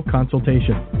initial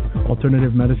consultation.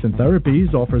 Alternative Medicine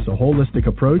Therapies offers a holistic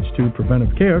approach to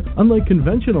preventive care, unlike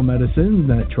conventional medicine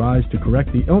that tries to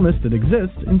correct the illness that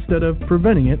exists instead of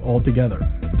preventing it altogether.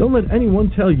 Don't let anyone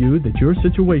tell you that your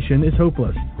situation is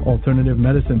hopeless. Alternative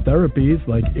medicine therapies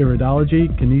like iridology,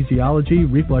 kinesiology,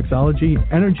 reflexology,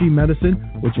 energy medicine,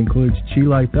 which includes chi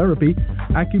light therapy,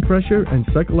 acupressure, and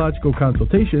psychological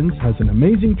consultations, has an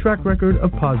amazing track record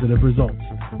of positive results.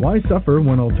 Why suffer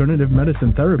when Alternative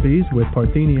Medicine Therapies with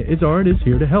Parthenia Izzard is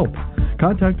here to help?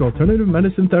 Contact Alternative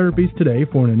Medicine Therapies today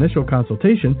for an initial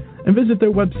consultation and visit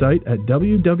their website at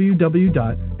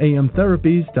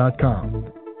www.amtherapies.com.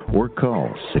 Or call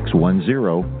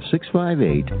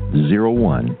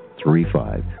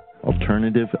 610-658-0135.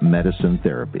 Alternative Medicine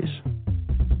Therapies.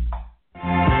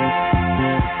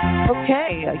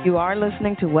 Okay, you are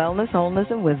listening to Wellness, Wholeness,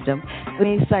 and Wisdom.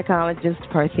 Me, Psychologist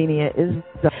Parthenia Izzard.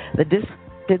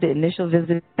 The initial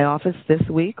visit to my office this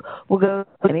week will go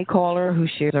to any caller who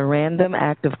shares a random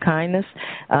act of kindness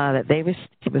that they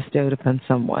bestowed upon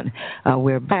someone.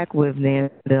 We're back with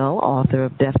Nancy Deville, author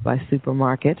of Death by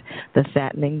Supermarket, The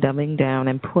Fattening, Dumbing Down,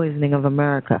 and Poisoning of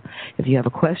America. If you have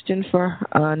a question for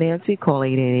Nancy, call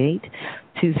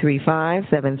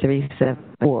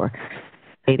 888-235-7374.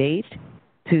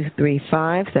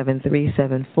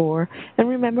 888-235-7374. And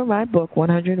remember my book,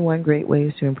 101 Great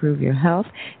Ways to Improve Your Health.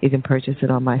 You can purchase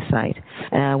it on my site.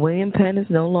 William Penn is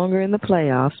no longer in the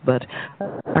playoffs, but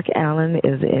Mark Allen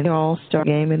is in the All-Star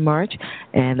game in March,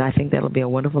 and I think that'll be a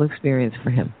wonderful experience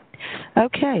for him.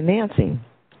 Okay, Nancy.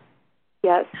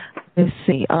 Yes. Let's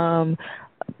see.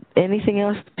 Anything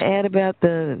else to add about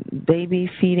the baby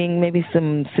feeding? Maybe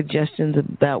some suggestions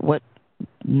about what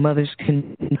mothers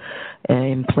can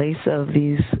in place of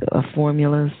these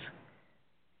formulas?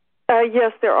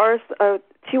 Yes, there are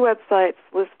two websites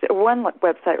listed, one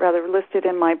website rather, listed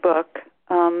in my book.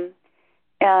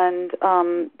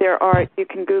 There are, you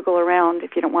can Google around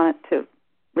if you don't want to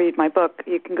read my book.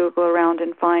 You can Google around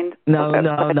and find. No.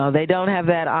 They don't have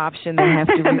that option. They have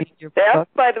to read your book. They have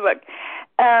to buy the book.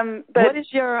 But what is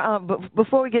your,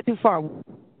 before we get too far,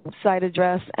 website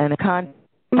address and a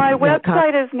My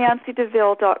website is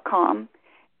nancydeville.com.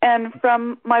 And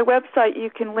from my website, you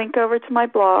can link over to my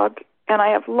blog. And I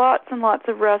have lots and lots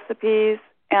of recipes.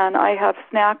 And I have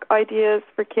snack ideas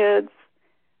for kids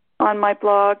on my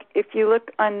blog. If you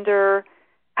look under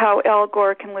How Al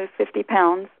Gore Can Lose 50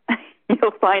 Pounds,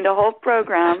 you'll find a whole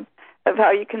program of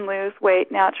how you can lose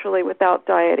weight naturally without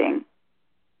dieting.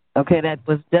 Okay, that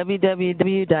was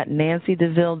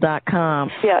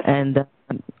www.nancydeville.com. Yes. And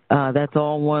that's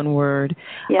all one word.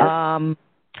 Yes.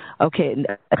 Okay,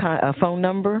 a phone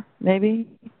number, maybe?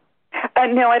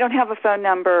 No, I don't have a phone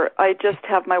number. I just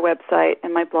have my website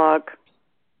and my blog.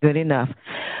 Good enough.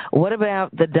 What about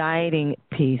the dieting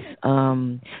piece?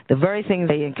 The very things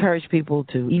they encourage people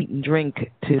to eat and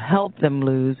drink to help them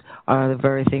lose are the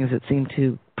very things that seem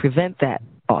to prevent that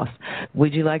loss.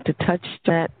 Would you like to touch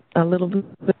that a little bit?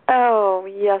 Oh,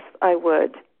 yes, I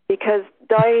would, because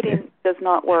dieting does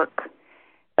not work.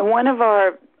 And one of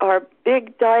our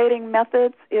big dieting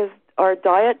methods is our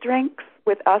diet drinks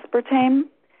with aspartame.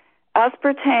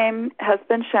 Aspartame has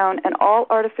been shown, and all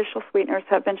artificial sweeteners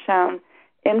have been shown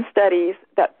in studies,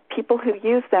 that people who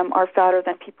use them are fatter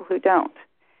than people who don't.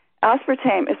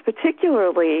 Aspartame is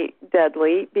particularly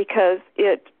deadly because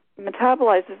it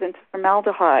metabolizes into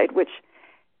formaldehyde, which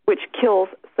kills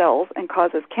cells and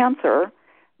causes cancer,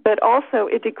 but also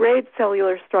it degrades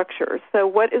cellular structures. So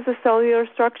what is a cellular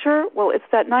structure? Well, it's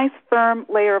that nice firm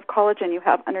layer of collagen you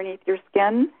have underneath your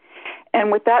skin.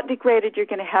 And with that degraded, you're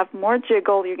going to have more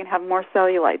jiggle, you're going to have more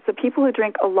cellulite. So people who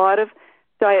drink a lot of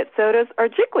diet sodas are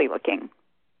jiggly looking.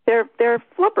 They're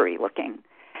flubbery looking.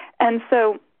 And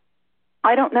so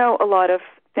I don't know a lot of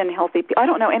I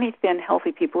don't know any thin,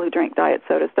 healthy people who drink diet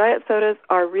sodas. Diet sodas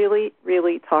are really,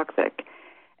 really toxic.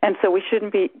 And so we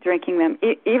shouldn't be drinking them.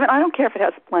 Even I don't care if it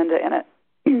has Splenda in it.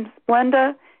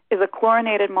 Splenda is a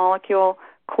chlorinated molecule.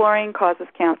 Chlorine causes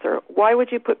cancer. Why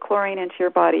would you put chlorine into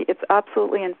your body? It's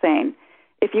absolutely insane.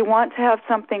 If you want to have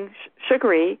something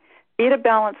sugary, eat a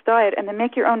balanced diet and then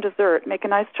make your own dessert. Make a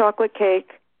nice chocolate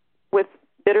cake with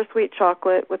bittersweet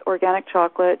chocolate, with organic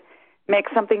chocolate. Make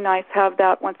something nice. Have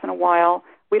that once in a while.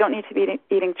 We don't need to be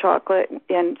eating chocolate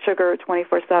and sugar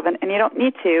 24/7, and you don't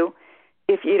need to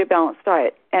if you eat a balanced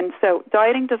diet. And so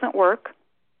dieting doesn't work.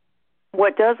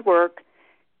 What does work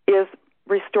is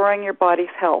restoring your body's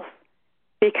health,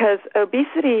 because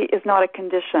obesity is not a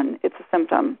condition. It's a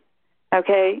symptom,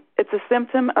 okay? It's a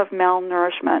symptom of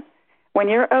malnourishment. When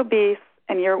you're obese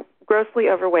and you're grossly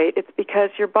overweight, it's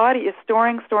because your body is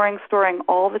storing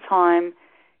all the time.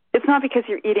 It's not because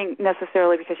you're eating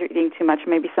necessarily because you're eating too much.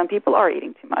 Maybe some people are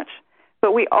eating too much.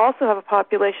 But we also have a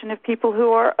population of people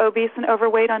who are obese and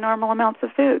overweight on normal amounts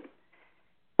of food.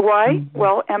 Why? Mm-hmm.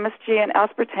 Well, MSG and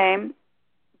aspartame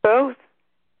both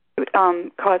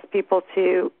cause people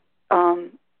to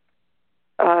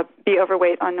be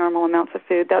overweight on normal amounts of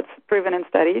food. That's proven in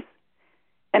studies.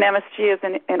 And MSG is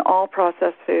in all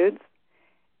processed foods.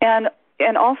 And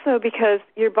also because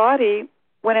your body,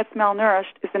 when it's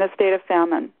malnourished, is in a state of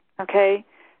famine, okay?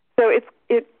 So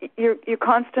you're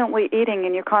constantly eating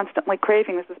and you're constantly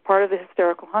craving. This is part of the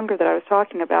hysterical hunger that I was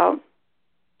talking about,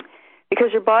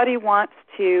 because your body wants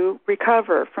to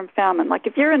recover from famine. Like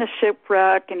if you're in a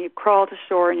shipwreck and you crawl to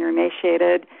shore and you're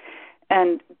emaciated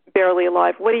and barely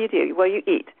alive, what do? Well, you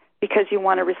eat because you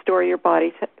want to restore your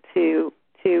body to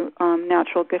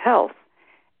natural good health.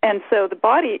 And so the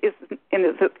body is in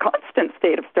a constant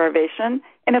state of starvation,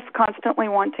 and it's constantly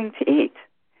wanting to eat.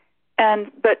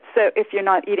 But so if you're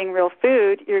not eating real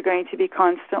food, you're going to be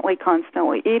constantly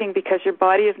eating, because your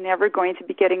body is never going to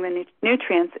be getting the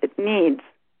nutrients it needs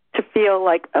to feel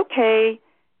like, okay,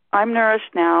 I'm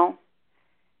nourished now.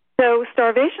 So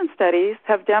starvation studies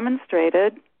have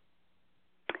demonstrated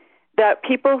that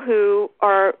people who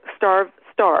are starved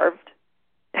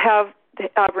have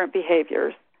aberrant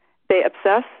behaviors. They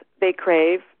obsess, they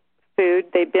crave food,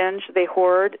 they binge, they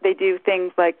hoard, they do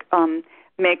things like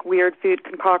make weird food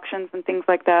concoctions and things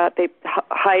like that. They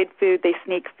hide food, they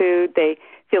sneak food, they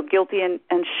feel guilty and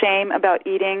shame about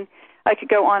eating. I could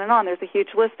go on and on. There's a huge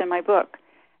list in my book.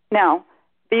 Now,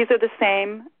 these are the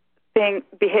same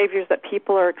behaviors that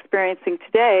people are experiencing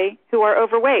today who are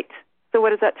overweight. So what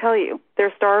does that tell you?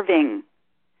 They're starving.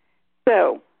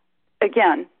 So,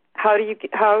 again, how do you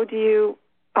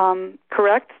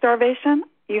correct starvation?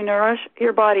 You nourish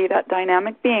your body, that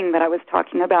dynamic being that I was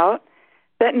talking about,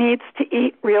 that needs to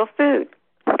eat real food.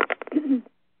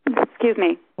 Excuse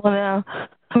me. Well, now,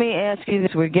 let me ask you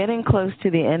this. We're getting close to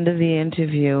the end of the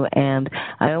interview, and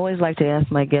I always like to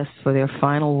ask my guests for their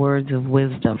final words of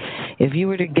wisdom. If you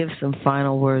were to give some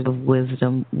final words of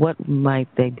wisdom, what might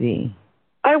they be?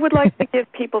 I would like to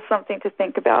give people something to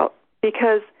think about,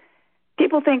 because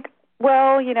people think,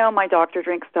 well, you know, my doctor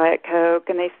drinks Diet Coke,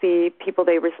 and they see people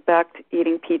they respect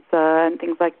eating pizza and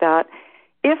things like that.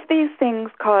 If these things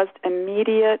caused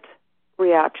immediate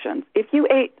reactions, if you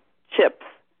ate chips,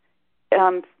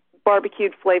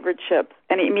 barbecued flavored chips,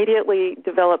 and immediately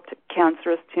developed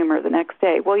cancerous tumor the next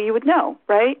day, well, you would know,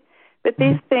 right? But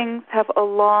these things have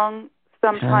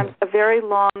sometimes a very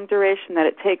long duration that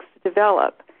it takes to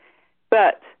develop.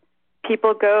 But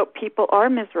people are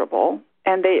miserable,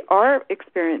 and they are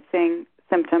experiencing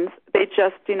symptoms. They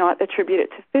just do not attribute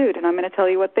it to food, and I'm going to tell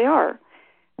you what they are.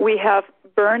 We have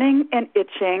burning and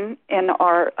itching in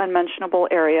our unmentionable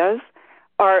areas.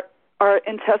 Our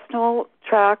intestinal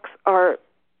tracts are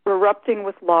erupting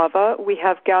with lava. We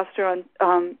have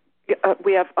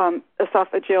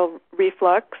esophageal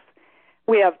reflux.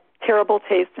 We have terrible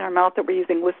taste in our mouth that we're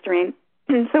using Listerine.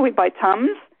 So we buy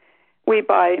Tums. We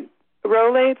buy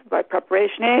Rolaids, we buy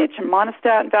Preparation H, and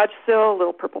Monistat, and Vagisil,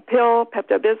 Little Purple Pill,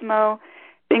 Pepto-Bismol,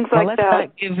 things like that. Let's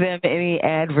not give them any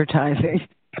advertising.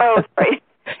 Oh, sorry.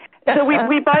 So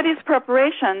we buy these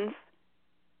preparations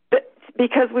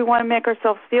because we want to make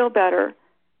ourselves feel better.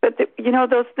 But,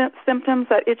 those symptoms,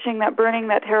 that itching, that burning,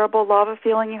 that terrible lava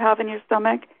feeling you have in your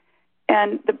stomach,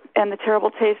 and the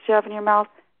terrible taste you have in your mouth,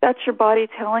 that's your body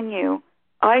telling you,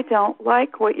 I don't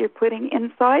like what you're putting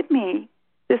inside me.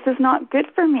 This is not good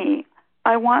for me.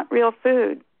 I want real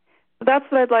food. So that's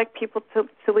what I'd like people to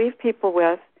leave people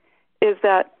with, is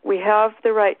that we have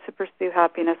the right to pursue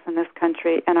happiness in this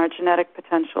country and our genetic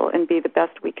potential and be the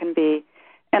best we can be.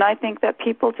 And I think that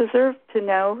people deserve to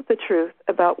know the truth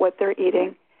about what they're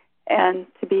eating and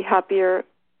to be happier,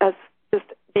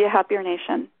 be a happier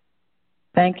nation.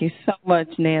 Thank you so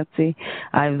much, Nancy.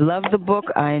 I love the book.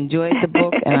 I enjoyed the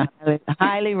book, and I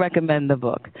highly recommend the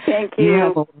book. Thank you. You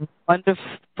have a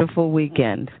wonderful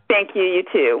weekend. Thank you. You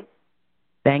too.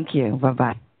 Thank you.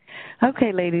 Bye-bye.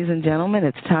 Okay, ladies and gentlemen,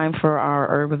 it's time for our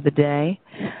herb of the day.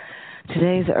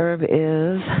 Today's herb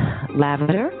is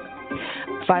lavender.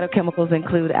 Phytochemicals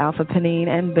include alpha-pinene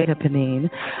and beta-pinene.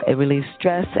 It relieves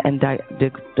stress and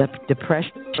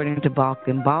depression, according to Bulk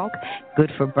and Bulk.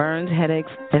 Good for burns, headaches,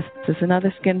 cystitis, and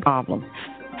other skin problems.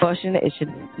 Caution, it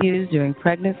should be used during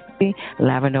pregnancy.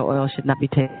 Lavender oil should not be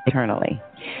taken internally.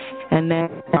 And then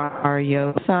our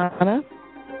yoga asana.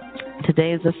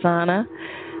 Today's asana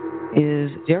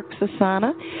is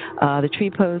Dirksasana. The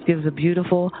tree pose gives a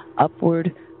beautiful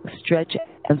upward stretch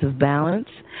and sense of balance.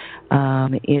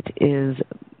 It is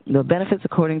the benefits,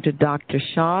 according to Dr.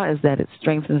 Shaw, is that it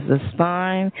strengthens the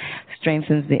spine,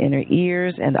 strengthens the inner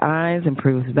ears and eyes,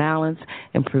 improves balance,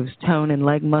 improves tone and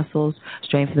leg muscles,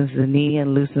 strengthens the knee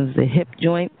and loosens the hip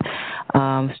joint,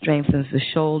 strengthens the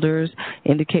shoulders.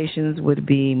 Indications would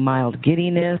be mild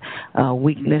giddiness,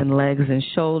 weakness in legs and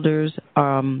shoulders,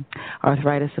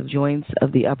 arthritis of joints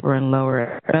of the upper and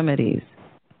lower extremities.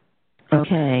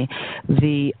 Okay,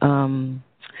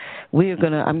 I'm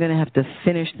going to have to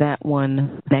finish that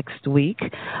one next week.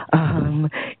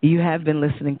 You have been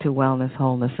listening to Wellness,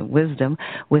 Wholeness, and Wisdom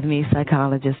with me,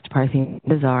 Psychologist Parthenia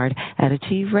Izzard, at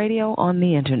Achieve Radio on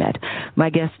the Internet. My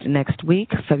guest next week,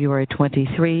 February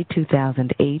 23,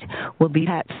 2008, will be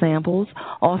Pat Samples,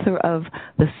 author of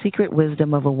The Secret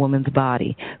Wisdom of a Woman's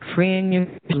Body, Freeing You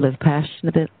to Live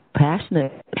Passionate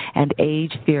and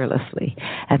age fearlessly.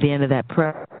 At the end of that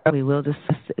program, we will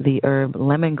discuss the herb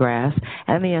lemongrass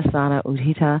and the asana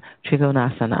Utthita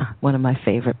Trikonasana, one of my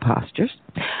favorite postures.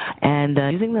 And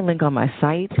using the link on my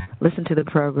site, listen to the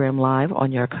program live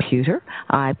on your computer,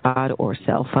 iPod, or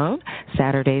cell phone,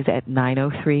 Saturdays at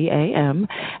 9:03 a.m.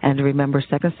 And remember,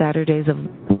 second Saturdays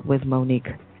with Monique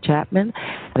Chapman.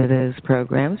 Those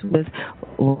programs with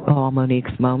all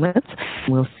Monique's Moments.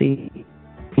 We'll see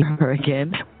her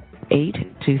again.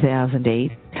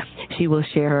 2008. She will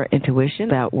share her intuition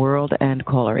about world and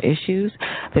caller issues.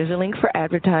 There's a link for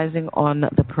advertising on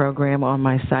the program on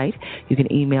my site. You can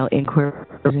email inquiries,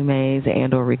 resumes,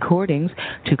 and or recordings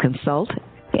to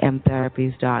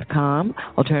consult@mtherapies.com.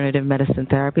 Alternative Medicine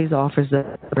Therapies offers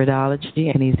the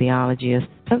iridology and kinesiology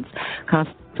assistance,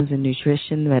 consultations in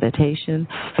nutrition, meditation,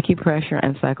 acupressure,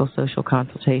 and psychosocial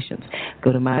consultations.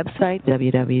 Go to my website,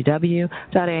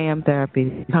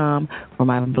 www.amtherapies.com, for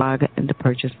my blog and to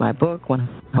purchase my book,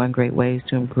 One Great Ways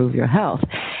to Improve Your Health.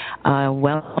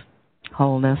 Wellness,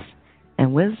 wholeness,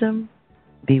 and wisdom.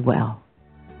 Be well.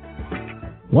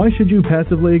 Why should you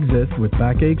passively exist with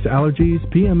backaches, allergies,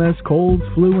 PMS, colds,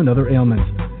 flu, and other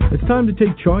ailments? It's time to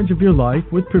take charge of your life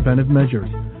with preventive measures.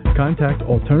 Contact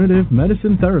Alternative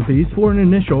Medicine Therapies for an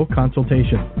initial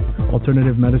consultation.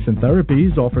 Alternative Medicine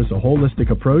Therapies offers a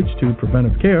holistic approach to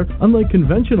preventive care, unlike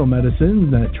conventional medicine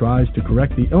that tries to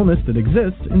correct the illness that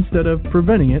exists instead of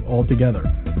preventing it altogether.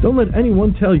 Don't let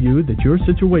anyone tell you that your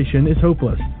situation is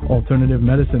hopeless. Alternative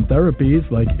medicine therapies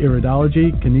like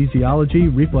iridology,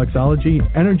 kinesiology, reflexology,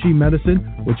 energy medicine,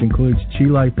 which includes chi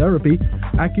light therapy,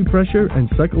 acupressure, and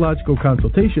psychological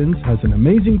consultations, has an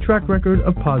amazing track record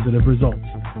of positive results.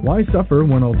 Why suffer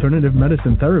when Alternative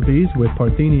Medicine Therapies with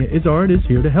Parthenia Izzard is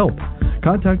here to help?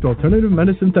 Contact Alternative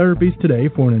Medicine Therapies today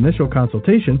for an initial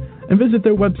consultation and visit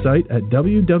their website at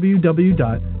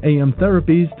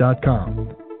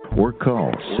www.amtherapies.com. Or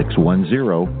call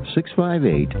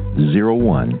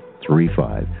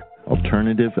 610-658-0135.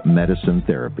 Alternative Medicine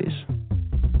Therapies.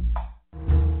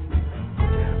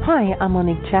 Hi, I'm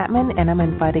Monique Chapman, and I'm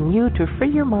inviting you to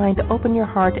free your mind, open your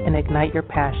heart, and ignite your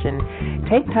passion.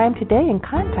 Take time today and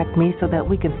contact me so that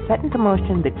we can set into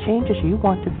motion the changes you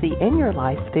want to see in your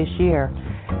life this year.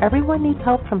 Everyone needs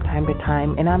help from time to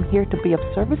time, and I'm here to be of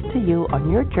service to you on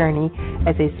your journey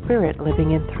as a spirit living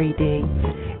in 3D.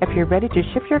 If you're ready to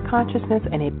shift your consciousness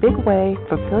in a big way,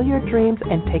 fulfill your dreams,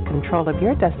 and take control of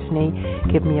your destiny,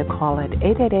 give me a call at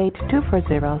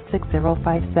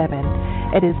 888-240-6057.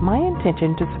 It is my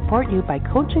intention to support you by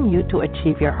coaching you to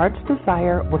achieve your heart's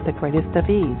desire with the greatest of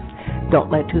ease.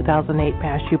 Don't let 2008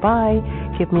 pass you by.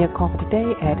 Give me a call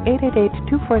today at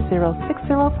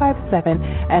 888-240-6057,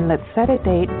 and let's set a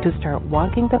date to start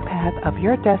walking the path of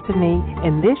your destiny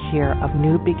in this year of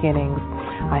new beginnings.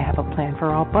 I have a plan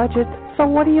for all budgets, so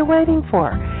what are you waiting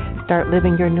for? Start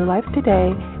living your new life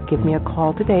today. Give me a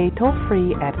call today, toll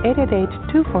free at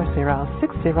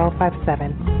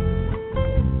 888-240-6057.